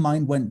something. My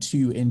mind went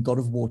to in God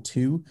of War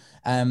 2.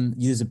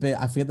 There's a bit,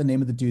 I forget the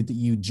name of the dude that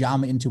you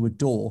jam into a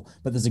door,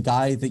 but there's a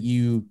guy that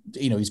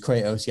he's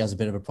Kratos. He has a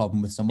bit of a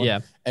problem with someone. Yeah.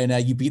 And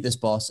you beat this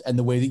boss, and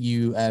the way that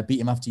you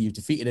beat him after you've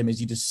defeated him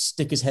is you just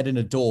stick his head in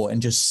a door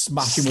and just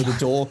smash him with a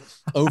door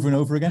over and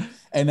over again.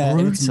 And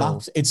it's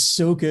mapped. It's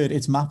so good.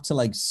 It's mapped to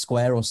like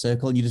square or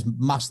circle, and you just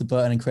mash the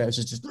button, and Kratos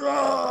is just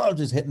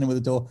hitting him with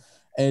a door.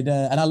 And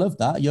I love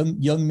that.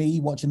 Young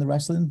me watching the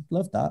wrestling,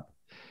 loved that.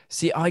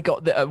 See, I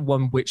got the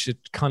one which had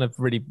kind of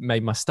really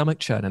made my stomach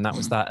churn, and that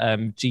was that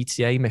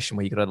GTA mission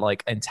where you got to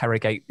like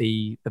interrogate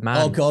the man.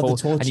 Oh god, the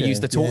torture. And you use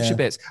the torture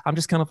bits. I'm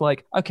just kind of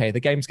like, okay, the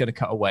game's going to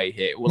cut away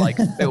here.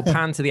 It'll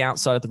pan to the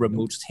outside of the room.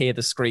 We'll just hear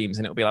the screams,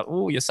 and it'll be like,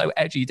 oh, you're so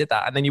edgy, you did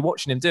that. And then you're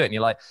watching him do it, and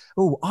you're like,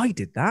 oh, I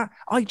did that.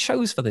 I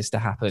chose for this to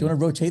happen. Do you want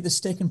to rotate the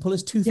stick and pull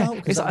his tooth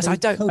out?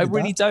 I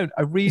really don't.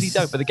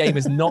 But the game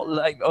is not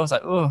like. I was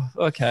like, oh,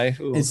 okay.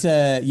 Ooh. It's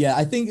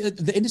I think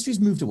the industry's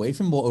moved away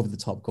from more over the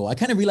top gore. I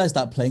kind of realized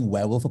that playing playing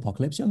Werewolf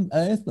Apocalypse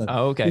Earthblood.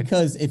 Oh, okay.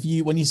 Because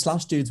when you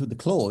slash dudes with the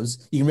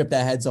claws, you can rip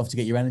their heads off to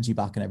get your energy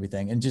back and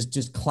everything, and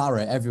just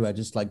claret everywhere,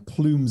 just like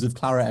plumes of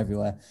claret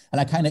everywhere.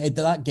 And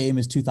that game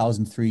is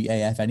 2003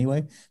 AF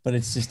anyway, but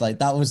it's just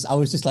like I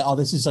was just like, oh,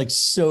 this is like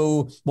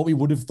so what we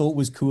would have thought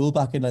was cool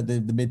back in like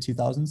the mid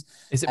 2000s.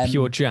 Is it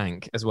pure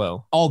jank as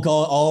well? Oh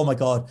god, oh my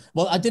god.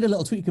 Well, I did a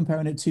little tweet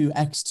comparing it to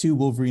X2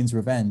 Wolverine's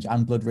Revenge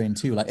and Blood Rain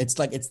 2. Like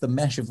it's the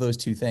mesh of those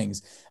two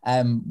things,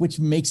 which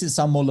makes it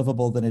sound more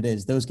lovable than it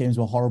is. Those games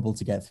were horrible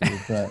to get through,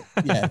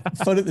 but yeah,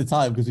 fun at the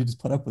time because we just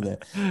put up with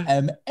it.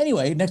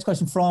 Anyway, next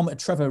question from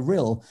Trevor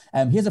Rill.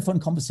 Here's a fun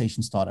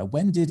conversation starter.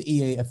 When did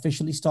EA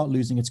officially start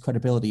losing its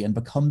credibility and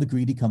become the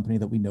greedy company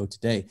that we know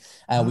today?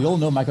 We all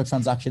know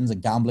microtransactions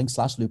and gambling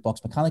 / loot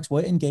box mechanics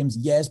were in games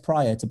years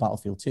prior to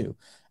Battlefront 2.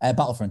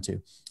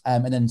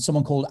 And then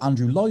someone called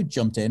Andrew Lloyd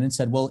jumped in and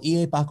said, well,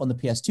 EA back on the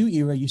PS2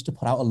 era used to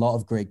put out a lot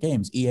of great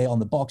games. EA on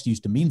the box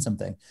used to mean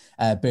something.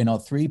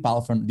 Burnout 3,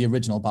 Battlefront, the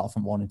original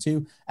Battlefront 1 and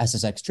 2,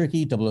 SSX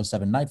Tricky,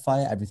 007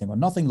 Nightfire, Everything or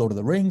Nothing, Lord of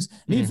the Rings,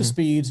 Need for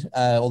Speed,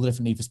 all the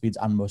different Need for Speeds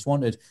and Most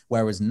Wanted,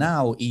 whereas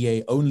now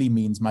EA only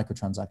means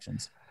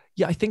microtransactions.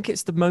 Yeah, I think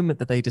it's the moment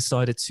that they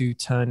decided to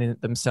turn in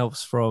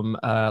themselves from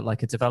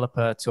like a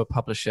developer to a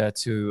publisher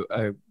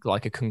to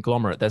like a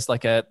conglomerate. There's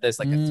like a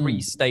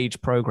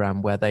 3-stage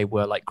program where they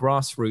were like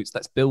grassroots,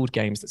 let's build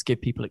games, let's give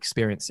people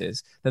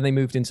experiences. Then they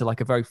moved into like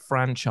a very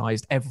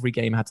franchised, every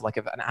game had to like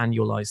an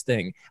annualized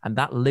thing. And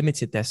that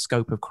limited their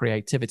scope of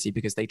creativity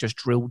because they just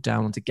drilled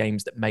down onto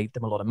games that made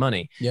them a lot of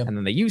money. Yeah. And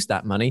then they used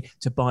that money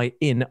to buy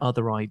in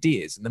other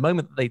ideas. And the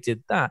moment that they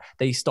did that,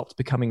 they stopped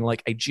becoming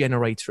like a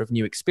generator of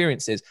new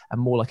experiences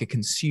and more like a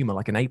consumer,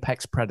 like an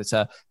apex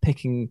predator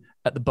picking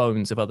at the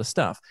bones of other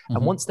stuff.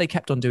 And once they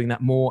kept on doing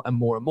that more and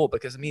more and more,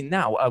 because I mean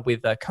now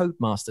with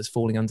Codemasters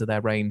falling under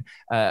their reign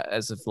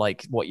as of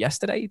like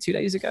yesterday, 2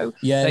 days ago,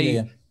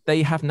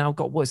 they have now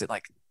got, what is it,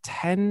 like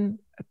 10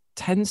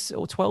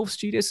 or 12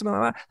 studios, something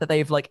like that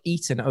they've like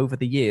eaten over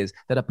the years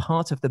that are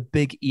part of the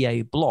big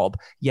EA blob,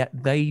 yet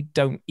they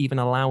don't even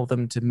allow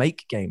them to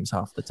make games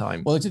half the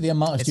time. Well, it's the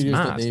amount of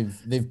studios that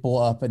they've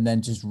bought up and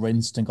then just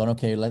rinsed and gone,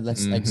 okay,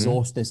 let's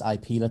exhaust this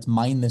IP, let's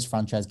mine this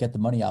franchise, get the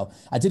money out.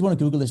 I did want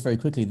to Google this very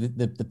quickly.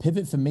 The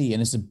pivot for me,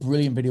 and it's a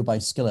brilliant video by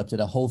SkillUp, did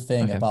a whole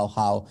thing about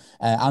how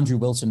Andrew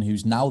Wilson,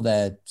 who's now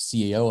their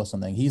CEO or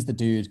something, he's the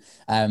dude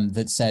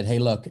that said, hey,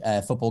 look,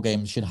 football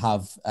games should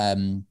have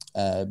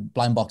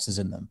blind boxes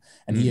in them.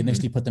 And he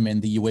initially put them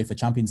in the UEFA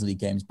Champions League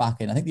games back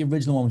in, I think the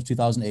original one was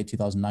 2008,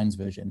 2009's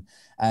version.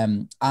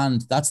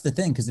 And that's the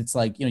thing, because it's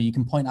like, you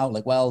can point out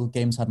like, well,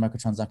 games had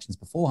microtransactions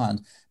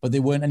beforehand, but they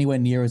weren't anywhere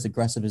near as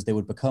aggressive as they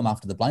would become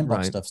after the blind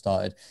box stuff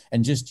started.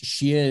 And just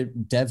sheer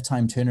dev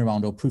time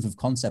turnaround or proof of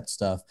concept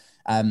stuff,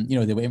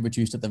 they were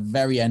introduced at the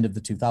very end of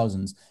the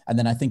 2000s. And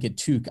then I think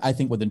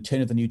with the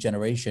turn of the new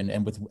generation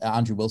and with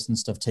Andrew Wilson's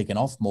stuff taking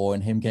off more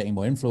and him getting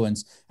more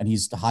influence and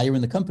he's higher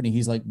in the company,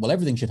 he's like, well,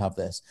 everything should have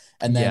this.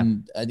 And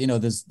then,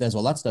 there's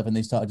all that stuff. And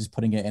they started just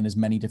putting it in as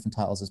many different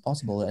titles as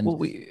possible. And,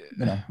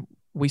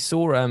 we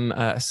saw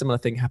a similar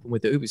thing happen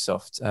with the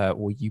Ubisoft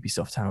or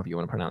Ubisoft, however you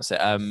want to pronounce it,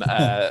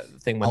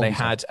 thing when they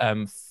had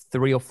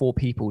 3 or 4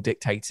 people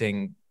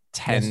dictating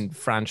 10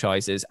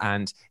 franchises,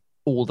 and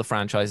all the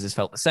franchises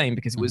felt the same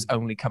because it was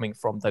only coming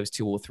from those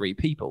 2 or 3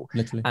 people.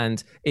 Literally.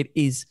 And it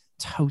is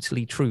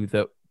totally true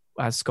that,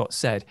 as Scott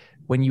said,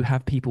 when you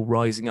have people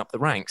rising up the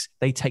ranks,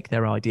 they take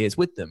their ideas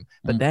with them,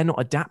 but they're not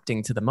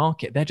adapting to the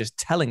market. They're just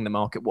telling the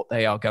market what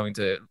they are going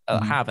to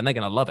have, and they're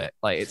going to love it.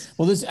 Like it's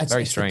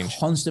very strange.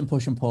 Constant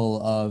push and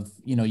pull of,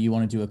 you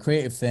want to do a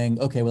creative thing.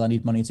 Okay, well, I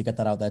need money to get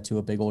that out there to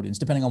a big audience,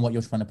 depending on what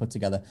you're trying to put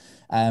together.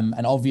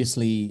 And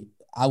obviously,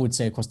 I would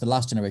say across the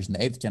last generation, the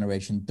 8th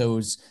generation,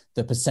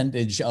 the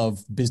percentage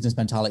of business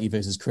mentality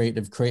versus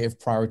creative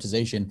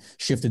prioritization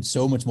shifted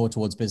so much more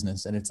towards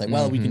business. And it's like,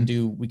 well, we can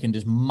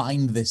just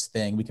mine this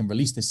thing. We can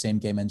release the same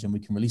game engine. We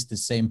can release the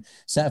same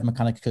set of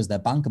mechanics because they're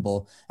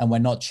bankable. And we're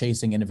not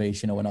chasing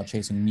innovation or we're not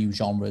chasing new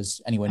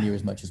genres anywhere near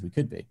as much as we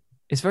could be.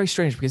 It's very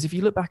strange because if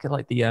you look back at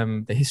like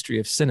the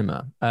history of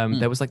cinema,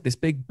 there was like this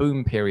big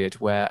boom period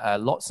where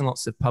lots and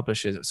lots of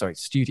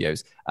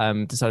studios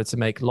decided to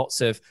make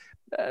lots of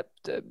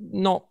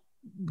not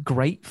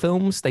great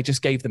films. They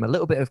just gave them a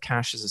little bit of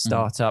cash as a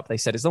startup. They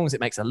said, as long as it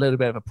makes a little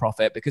bit of a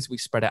profit, because we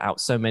spread it out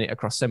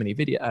across so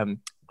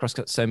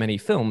many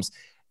films,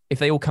 if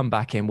they all come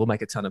back in, we'll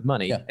make a ton of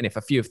money. Yeah. And if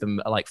a few of them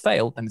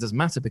fail, then it doesn't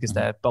matter because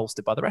they're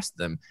bolstered by the rest of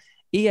them.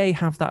 EA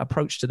have that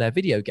approach to their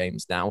video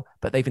games now,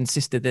 but they've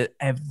insisted that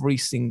every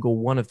single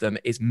one of them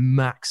is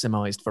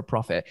maximized for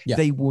profit. Yeah.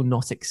 They will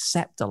not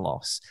accept a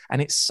loss.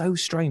 And it's so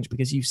strange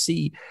because you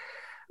see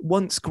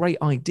once great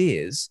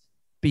ideas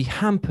be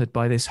hampered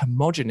by this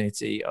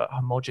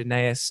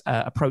homogeneous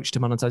approach to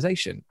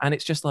monetization. And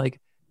it's just like,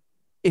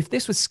 if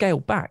this was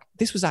scaled back,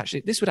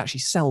 this would actually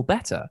sell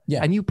better,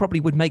 Yeah. and you probably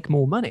would make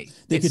more money.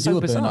 They It's could do so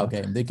a bizarre. Burnout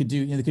game. They could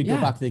do, they could go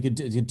back. They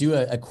could do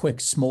a quick,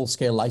 small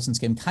scale license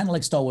game, kind of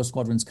like Star Wars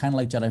Squadrons, kind of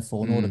like Jedi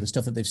Fallen Order, the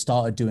stuff that they've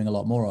started doing a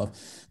lot more of.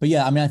 But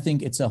yeah, I mean, I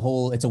think it's a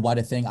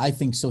wider thing. I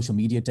think social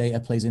media data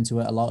plays into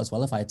it a lot as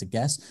well, if I had to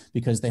guess,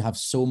 because they have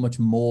so much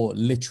more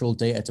literal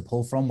data to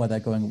pull from, where they're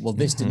going, well,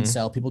 this didn't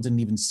sell. People didn't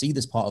even see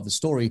this part of the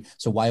story,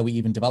 so why are we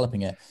even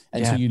developing it?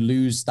 And so you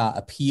lose that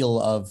appeal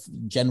of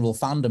general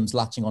fandoms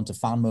latching onto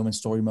fan moments,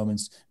 story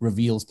moments,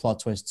 reveals, plot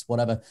twists,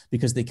 whatever,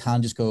 because they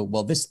can just go,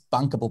 well, this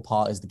bankable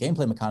part is the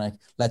gameplay mechanic.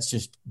 Let's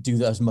just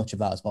do as much of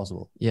that as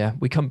possible. Yeah,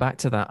 we come back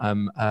to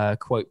that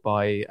quote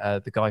by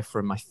the guy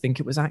from, I think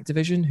it was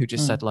Activision, who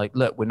just said, like,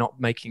 look, we're not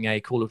making a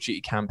Call of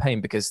Duty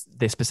campaign because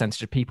this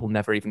percentage of people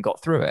never even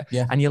got through it.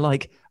 Yeah. And you're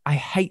like, I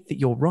hate that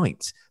you're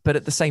right, but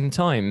at the same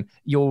time,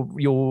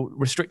 you're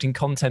restricting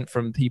content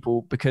from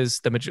people because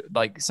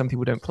some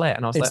people don't play it.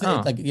 And I was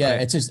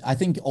it's just, I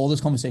think all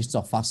those conversations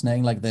are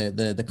fascinating. Like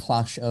the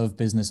clash of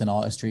business and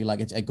artistry,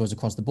 like it goes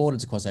across the board,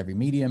 it's across every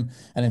medium,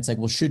 and it's like,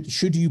 well,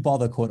 should you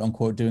bother, quote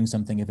unquote, doing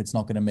something if it's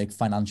not going to make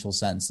financial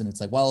sense? And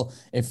it's like, well,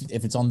 if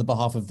it's on the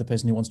behalf of the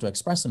person who wants to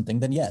express something,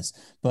 then yes.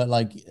 But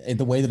like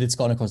the way that it's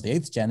gone across the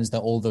 8th gen is that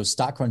all those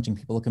stat crunching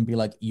people can be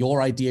like,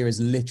 your idea is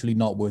literally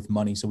not worth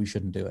money, so we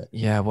shouldn't do it.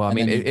 Yeah. Well, I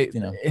mean, it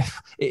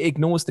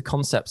ignores the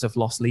concepts of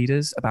lost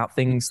leaders, about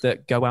things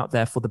that go out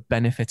there for the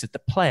benefit of the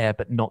player,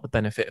 but not the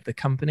benefit of the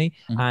company.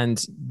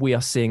 And we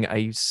are seeing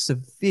a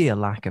severe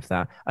lack of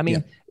that. I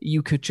mean,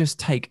 you could just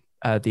take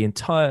the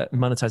entire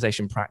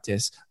monetization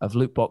practice of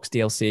loot box,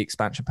 DLC,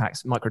 expansion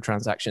packs,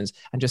 microtransactions,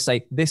 and just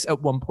say this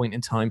at one point in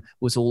time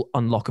was all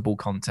unlockable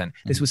content.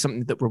 This was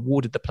something that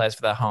rewarded the players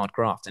for their hard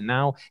graft. And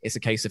now it's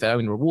a case of it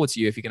only rewards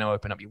you if you're going to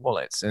open up your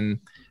wallets. And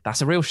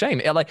that's a real shame.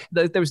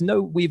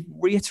 We've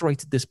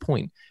reiterated this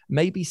point,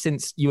 maybe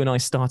since you and I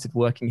started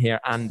working here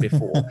and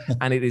before,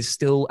 and it is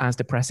still as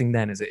depressing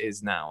then as it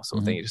is now, sort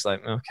of thing. You're just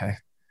like, okay.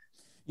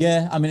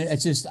 Yeah, I mean,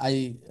 it's just,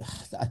 I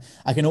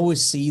can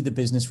always see the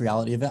business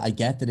reality of it. I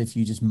get that if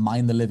you just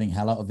mine the living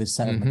hell out of this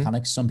set of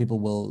mechanics, some people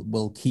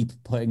will keep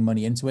putting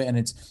money into it. And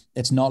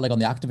it's not like on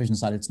the Activision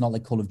side, it's not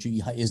like Call of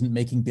Duty isn't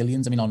making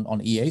billions. I mean,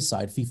 on EA's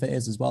side, FIFA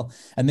is as well.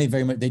 And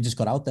they just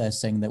got out there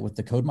saying that with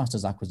the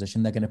Codemasters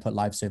acquisition, they're going to put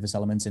live service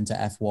elements into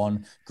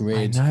F1,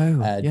 Grid,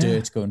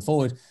 Dirt going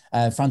forward.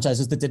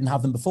 Franchises that didn't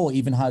have them before,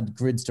 even had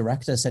Grid's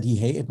director said he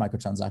hated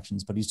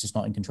microtransactions, but he's just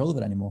not in control of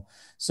it anymore.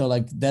 So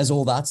like, there's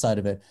all that side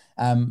of it.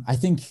 I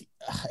think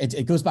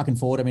it goes back and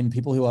forward. I mean,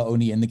 people who are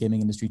only in the gaming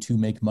industry to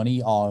make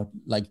money are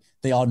like,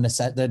 they're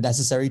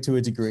necessary to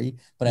a degree,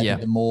 but I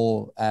think the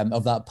more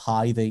of that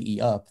pie they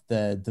eat up,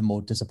 the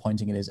more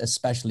disappointing it is,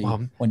 especially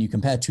when you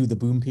compare to the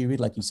boom period.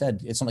 Like you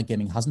said, it's not like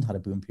gaming hasn't had a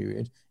boom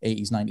period,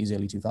 80s, 90s,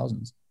 early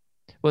 2000s.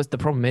 Well, the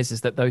problem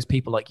is that those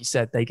people, like you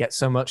said, they get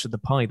so much of the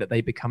pie that they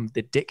become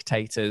the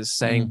dictators,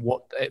 saying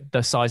what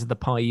the size of the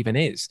pie even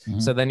is.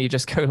 So then you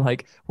just go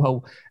like,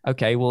 well,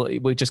 okay, well,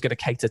 we're just going to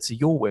cater to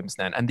your whims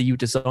then. And you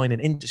design an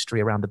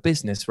industry around the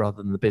business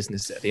rather than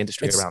the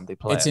industry around the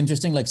player. It's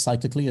interesting, like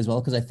cyclically as well,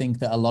 because I think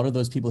that a lot of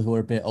those people who are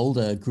a bit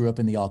older grew up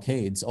in the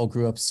arcades or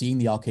grew up seeing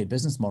the arcade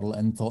business model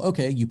and thought,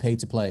 okay, you pay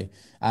to play.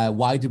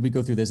 Why did we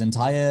go through this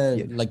entire,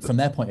 like from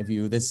their point of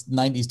view, this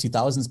 90s,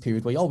 2000s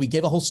period where, we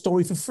gave a whole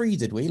story for free,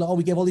 did we?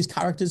 We gave all these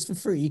characters for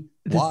free.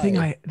 The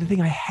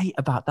thing I hate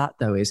about that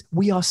though is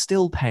we are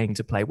still paying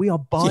to play. We are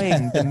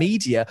buying the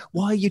media.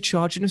 Why are you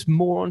charging us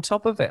more on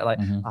top of it? Like,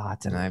 I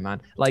don't know,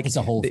 man. Like, it's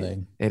a whole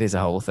thing. It is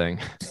a whole thing.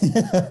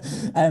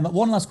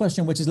 One last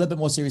question, which is a little bit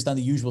more serious than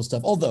the usual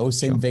stuff, although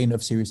same vein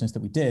of seriousness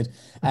that we did.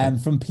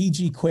 From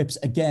PG Quips,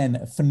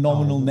 again,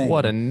 phenomenal name.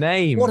 What a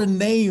name. What a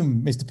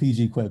name, Mr.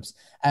 PG Quips.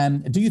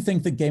 Do you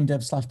think that game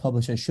dev /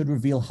 publisher should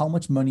reveal how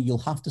much money you'll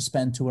have to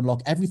spend to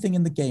unlock everything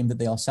in the game that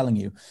they are selling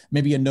you?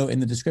 Maybe a note in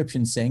the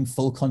description saying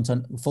full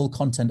content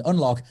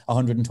unlock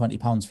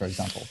 £120, for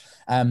example.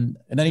 And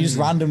then he just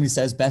randomly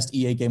says best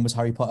EA game was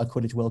Harry Potter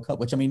Quidditch World Cup,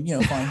 which I mean,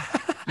 fine.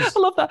 I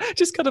love that.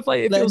 Just kind of like,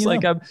 it feels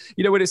like,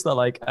 when it's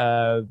like,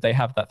 they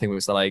have that thing where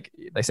it's like,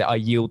 they say, I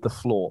yield the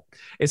floor.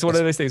 It's one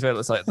of those things where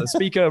it's like the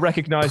speaker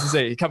recognizes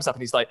it. He comes up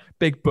and he's like,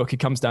 big book. He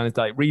comes down and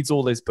like reads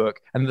all his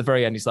book. And at the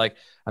very end, he's like,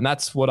 and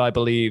that's what I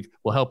believe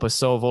will help us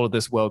solve all of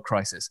this world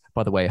crisis.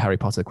 By the way, Harry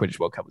Potter Quidditch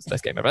World Cup was the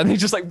best game ever. And he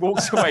just like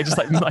walks away, just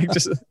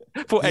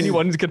for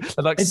anyone can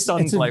like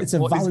stunned. It's a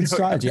valid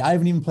strategy. I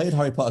haven't even played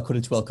Harry Potter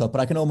Quidditch World Cup,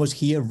 but I can almost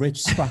hear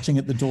Rich scratching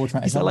at the door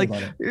trying to tell me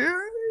about it.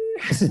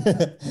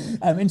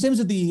 In terms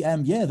of the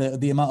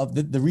amount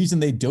of the reason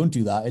they don't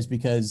do that is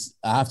because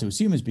I have to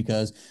assume is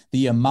because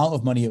the amount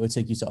of money it would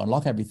take you to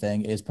unlock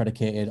everything is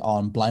predicated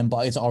on blind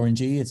buy. It's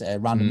RNG, it's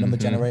random number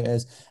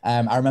generators.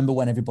 I remember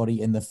when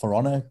everybody in the For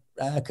Honor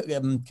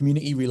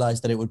community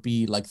realized that it would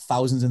be like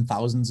thousands and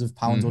thousands of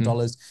pounds or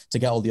dollars to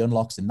get all the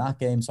unlocks in that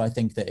game. So I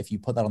think that if you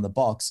put that on the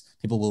box,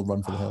 people will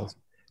run for the hills.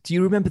 Do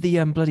you remember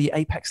the bloody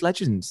Apex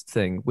Legends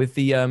thing with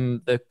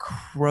the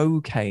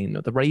Crocane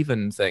or the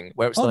Raven thing,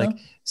 where it's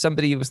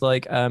somebody was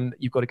like,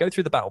 you've got to go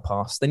through the battle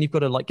pass, then you've got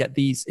to like get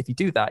these. If you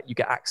do that, you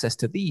get access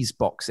to these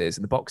boxes,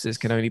 and the boxes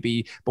can only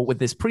be bought with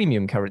this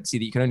premium currency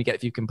that you can only get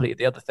if you completed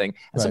the other thing.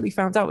 And so we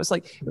found out it was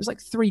like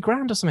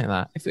 $3,000 or something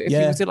like that. If you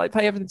were to like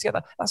pay everything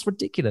together, that's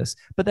ridiculous.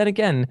 But then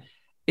again,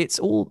 it's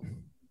all.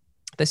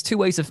 There's two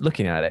ways of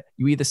looking at it.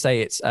 You either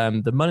say it's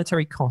the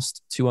monetary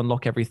cost to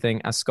unlock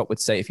everything, as Scott would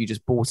say, if you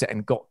just bought it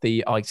and got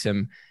the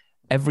item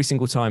every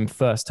single time,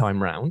 first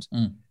time round,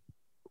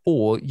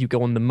 or you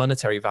go on the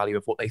monetary value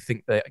of what they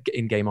think the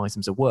in-game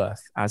items are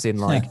worth, as in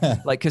like,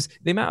 because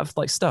the amount of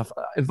like stuff,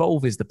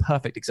 Evolve is the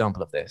perfect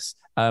example of this.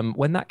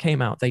 When that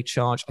came out, they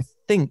charged, I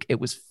think it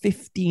was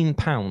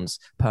 £15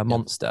 per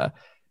monster.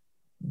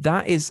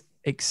 That is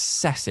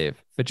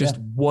excessive for just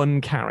one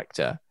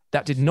character.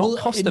 That did not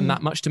cost them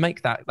that much to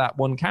make that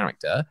one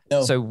character.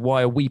 No. So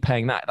why are we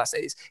paying that?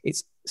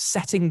 It's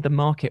setting the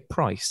market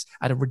price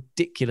at a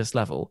ridiculous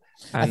level.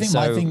 And I think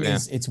my thing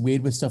is it's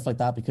weird with stuff like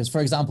that because, for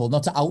example,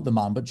 not to out the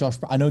man, but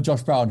I know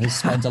Josh Brown has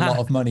spent a lot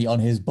of money on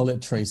his bullet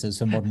tracers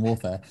for Modern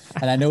Warfare,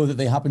 and I know that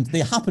they happen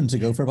to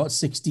go for about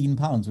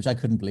 £16, which I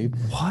couldn't believe.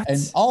 What?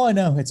 And I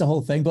know it's a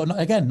whole thing, but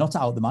again, not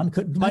to out the man.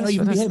 Might not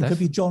even be him. Could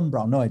be John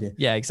Brown. No idea.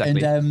 Yeah,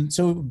 exactly. And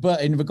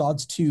but in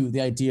regards to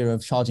the idea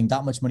of charging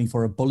that much money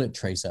for a bullet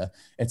tracer,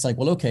 it's like,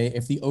 well, okay,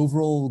 if the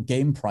overall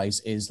game price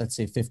is, let's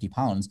say,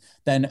 £50,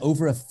 then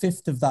over a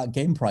fifth of that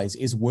game price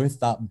is worth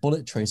that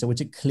bullet tracer,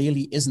 which it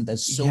clearly isn't.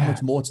 There's so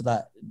much more to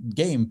that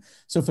game.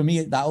 So for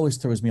me, that always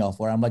throws me off,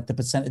 where I'm like, the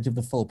percentage of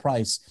the full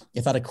price,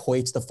 if that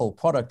equates the full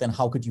product, then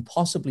how could you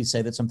possibly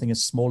say that something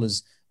as small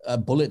as a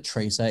bullet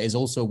tracer is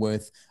also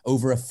worth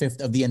over a fifth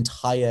of the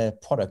entire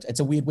product? It's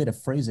a weird way to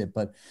phrase it,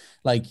 but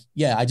like,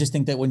 yeah, I just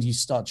think that when you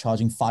start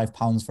charging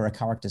 £5 for a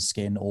character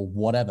skin or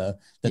whatever,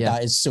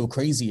 that is so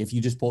crazy. If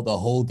you just bought the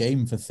whole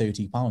game for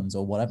 £30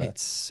 or whatever,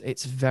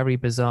 it's very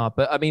bizarre.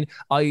 But I mean,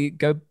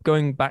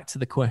 going back to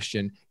the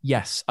question,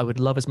 yes, I would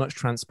love as much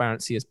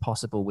transparency as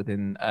possible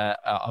within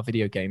our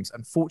video games.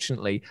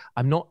 Unfortunately,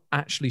 I'm not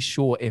actually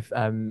sure if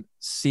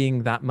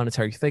seeing that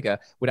monetary figure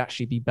would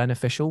actually be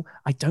beneficial.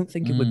 I don't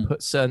think it would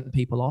put certain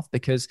people off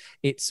because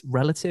it's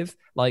relative.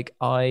 Like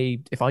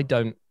if I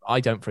don't,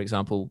 for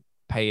example,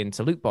 pay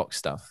into loot box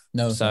stuff.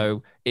 No.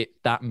 So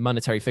that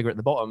monetary figure at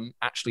the bottom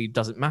actually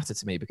doesn't matter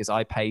to me because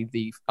I pay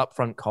the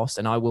upfront cost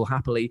and I will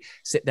happily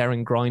sit there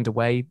and grind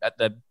away at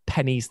the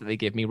pennies that they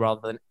give me rather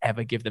than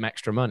ever give them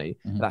extra money.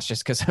 That's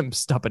just because I'm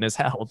stubborn as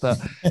hell. But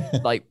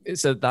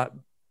so that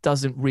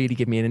doesn't really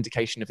give me an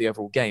indication of the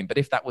overall game. But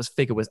if that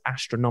figure was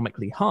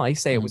astronomically high,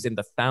 say it was in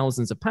the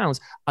thousands of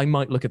pounds, I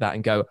might look at that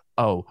and go,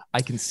 oh,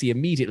 I can see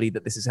immediately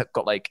that this has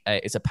got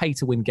it's a pay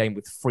to win game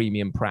with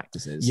freemium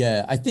practices.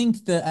 Yeah, I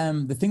think that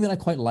the thing that I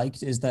quite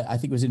liked is that I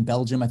think it was in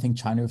Belgium, I think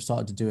China have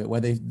started to do it,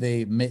 where they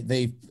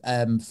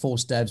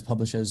force devs,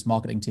 publishers,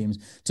 marketing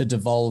teams to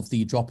devolve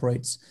the drop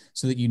rates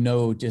so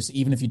that, just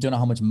even if you don't know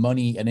how much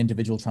money an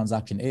individual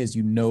transaction is,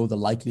 the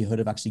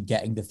likelihood of actually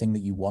getting the thing that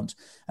you want.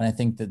 And I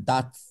think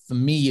that for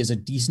me is a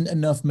decent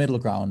enough middle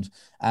ground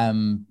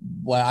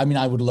where, I mean,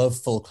 I would love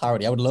full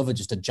clarity. I would love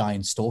just a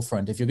giant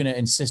storefront. If you're going to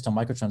insist on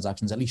microtransactions,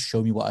 at least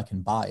show me what I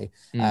can buy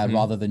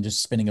rather than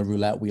just spinning a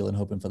roulette wheel and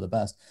hoping for the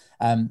best.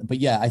 But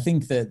yeah, I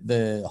think that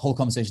the whole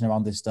conversation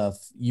around this stuff,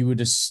 you would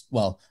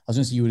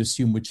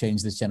assume would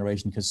change this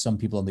generation because some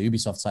people on the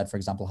Ubisoft side, for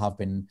example, have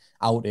been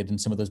outed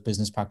and some of those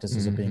business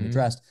practices are being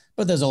addressed.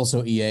 But there's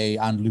also EA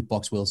and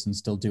Lootbox Wilson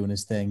still doing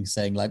his thing,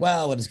 saying like,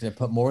 well, we're just going to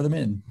put more of them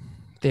in.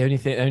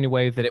 The only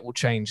way that it will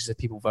change is if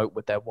people vote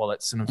with their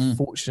wallets. And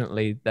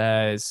unfortunately,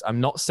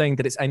 I'm not saying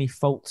that it's any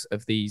fault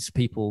of these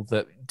people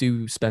that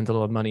do spend a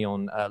lot of money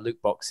on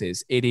loot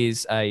boxes. It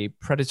is a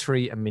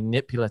predatory and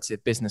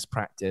manipulative business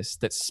practice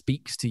that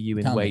speaks to you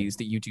in ways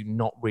that you do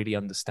not really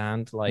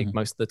understand. Like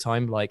most of the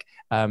time,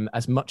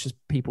 as much as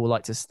people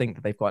like to think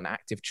that they've got an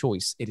active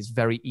choice, it is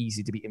very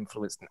easy to be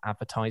influenced and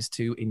advertised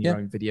to in your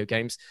own video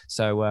games.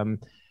 So,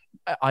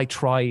 I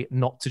try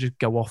not to just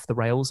go off the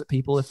rails at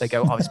people if they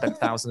go, I spent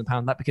 £1,000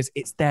 on that, because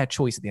it's their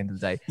choice at the end of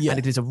the day. Yeah. And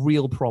it is a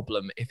real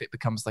problem if it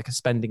becomes like a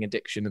spending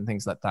addiction and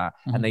things like that.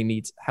 And they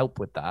need help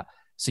with that.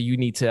 So you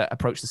need to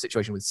approach the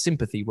situation with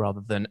sympathy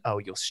rather than, oh,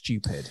 you're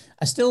stupid.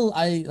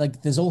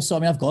 There's also,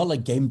 I've got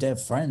like game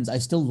dev friends. I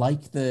still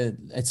like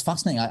it's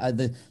fascinating.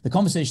 The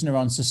conversation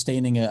around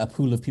sustaining a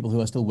pool of people who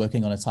are still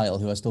working on a title,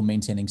 who are still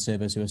maintaining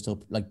servers, who are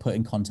still like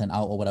putting content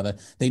out or whatever.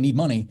 They need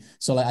money.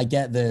 So I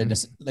get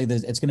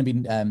it's going to be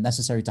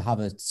necessary to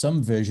have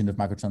some version of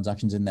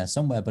microtransactions in there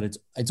somewhere, but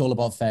it's all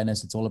about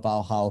fairness. It's all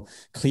about how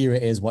clear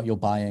it is what you're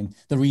buying,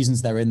 the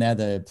reasons they're in there,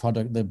 the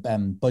product, the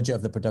budget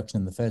of the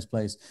production in the first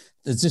place.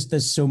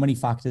 There's so many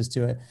factors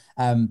to it.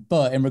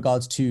 But in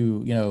regards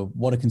to,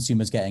 what a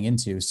consumer's getting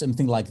into,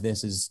 something like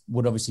this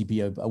would obviously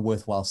be a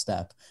worthwhile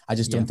step. I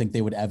just don't think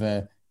they would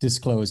ever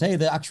disclose, hey,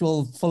 the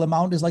actual full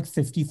amount is like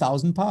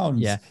 £50,000.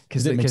 Yeah.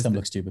 Because it makes them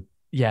look stupid.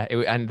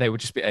 and they would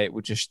just be, it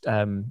would just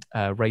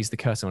raise the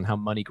curtain on how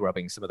money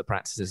grubbing some of the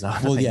practices are.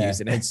 Well, yeah,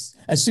 using it. it's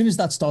as soon as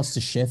that starts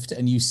to shift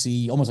and you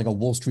see almost like a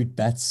Wall Street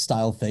Bets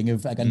style thing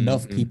of like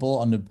enough people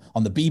on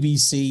the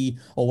BBC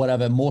or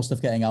whatever, more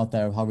stuff getting out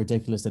there of how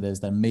ridiculous it is,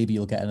 then maybe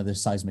you'll get another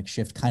seismic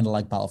shift, kind of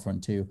like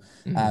Battlefront 2.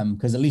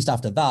 Because at least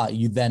after that,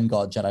 you then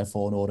got Jedi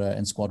Fallen Order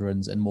and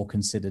Squadrons and more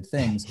considered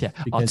things.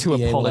 Our two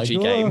EA apology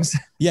games.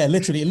 Yeah,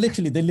 literally,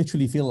 they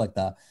literally feel like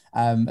that.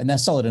 And they're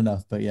solid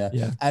enough, but yeah.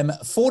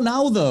 For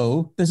now,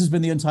 though, this has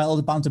been the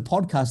Untitled Banter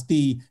podcast,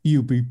 the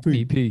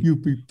UBP,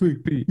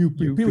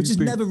 which is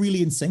never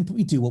really in sync, but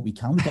we do what we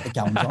can. We've got the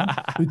gowns on.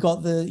 We've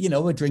got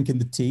we're drinking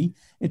the tea.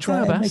 It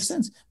makes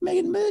sense.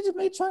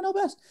 Trying our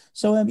best.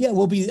 So,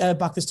 we'll be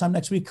back this time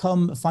next week.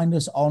 Come find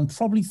us on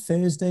probably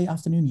Thursday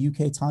afternoon,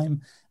 UK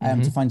time,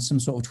 to find some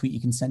sort of tweet you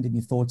can send in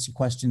your thoughts, your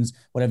questions,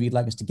 whatever you'd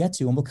like us to get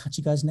to. And we'll catch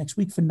you guys next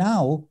week. For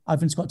now, I've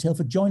been Scott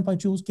Tailford, joined by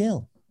Jules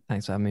Gill.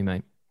 Thanks for having me,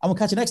 mate. And we'll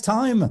catch you next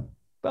time.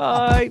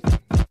 Bye.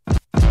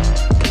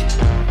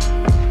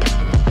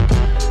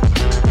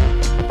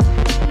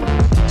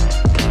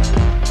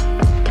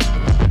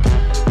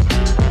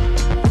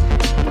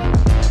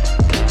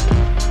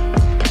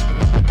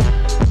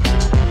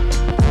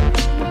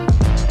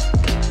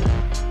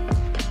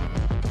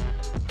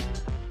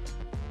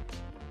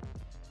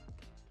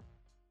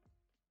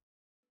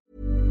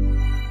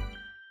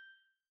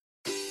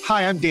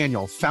 Hi, I'm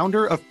Daniel,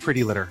 founder of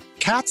Pretty Litter.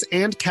 Cats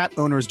and cat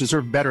owners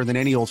deserve better than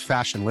any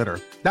old-fashioned litter.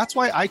 That's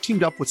why I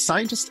teamed up with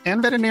scientists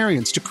and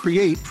veterinarians to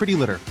create Pretty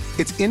Litter.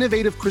 Its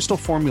innovative crystal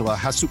formula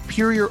has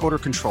superior odor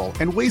control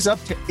and weighs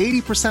up to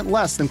 80%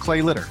 less than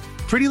clay litter.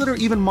 Pretty Litter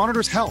even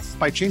monitors health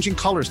by changing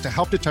colors to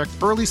help detect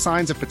early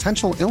signs of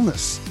potential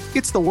illness.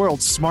 It's the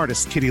world's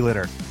smartest kitty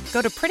litter.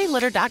 Go to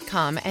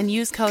prettylitter.com and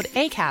use code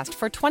ACAST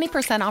for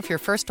 20% off your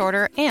first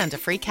order and a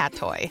free cat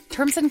toy.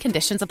 Terms and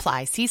conditions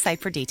apply. See site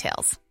for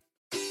details.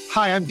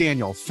 Hi, I'm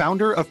Daniel,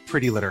 founder of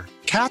Pretty Litter.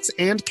 Cats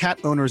and cat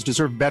owners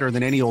deserve better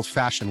than any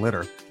old-fashioned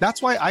litter.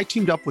 That's why I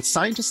teamed up with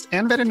scientists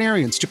and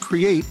veterinarians to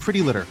create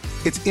Pretty Litter.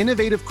 Its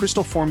innovative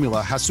crystal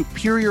formula has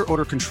superior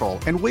odor control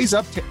and weighs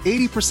up to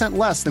 80%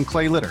 less than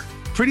clay litter.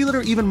 Pretty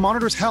Litter even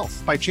monitors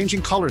health by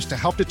changing colors to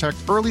help detect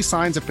early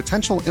signs of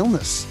potential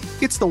illness.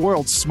 It's the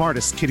world's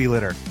smartest kitty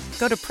litter.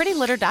 Go to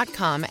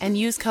prettylitter.com and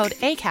use code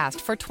ACAST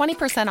for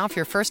 20% off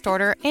your first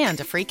order and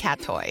a free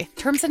cat toy.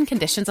 Terms and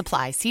conditions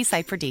apply. See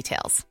site for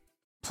details.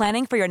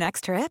 Planning for your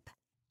next trip?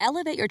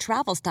 Elevate your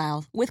travel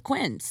style with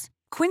Quince.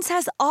 Quince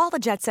has all the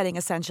jet-setting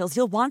essentials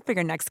you'll want for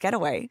your next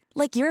getaway,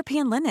 like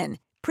European linen,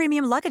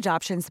 premium luggage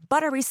options,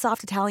 buttery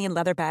soft Italian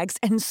leather bags,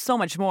 and so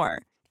much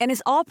more. And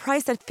is all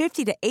priced at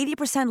 50 to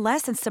 80%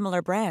 less than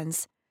similar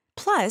brands.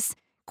 Plus,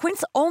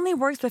 Quince only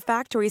works with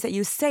factories that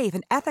use safe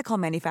and ethical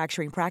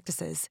manufacturing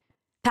practices.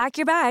 Pack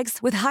your bags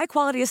with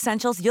high-quality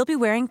essentials you'll be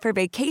wearing for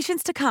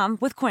vacations to come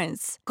with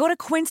Quince. Go to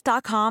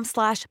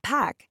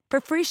quince.com/pack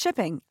for free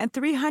shipping and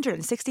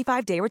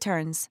 365-day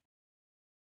returns.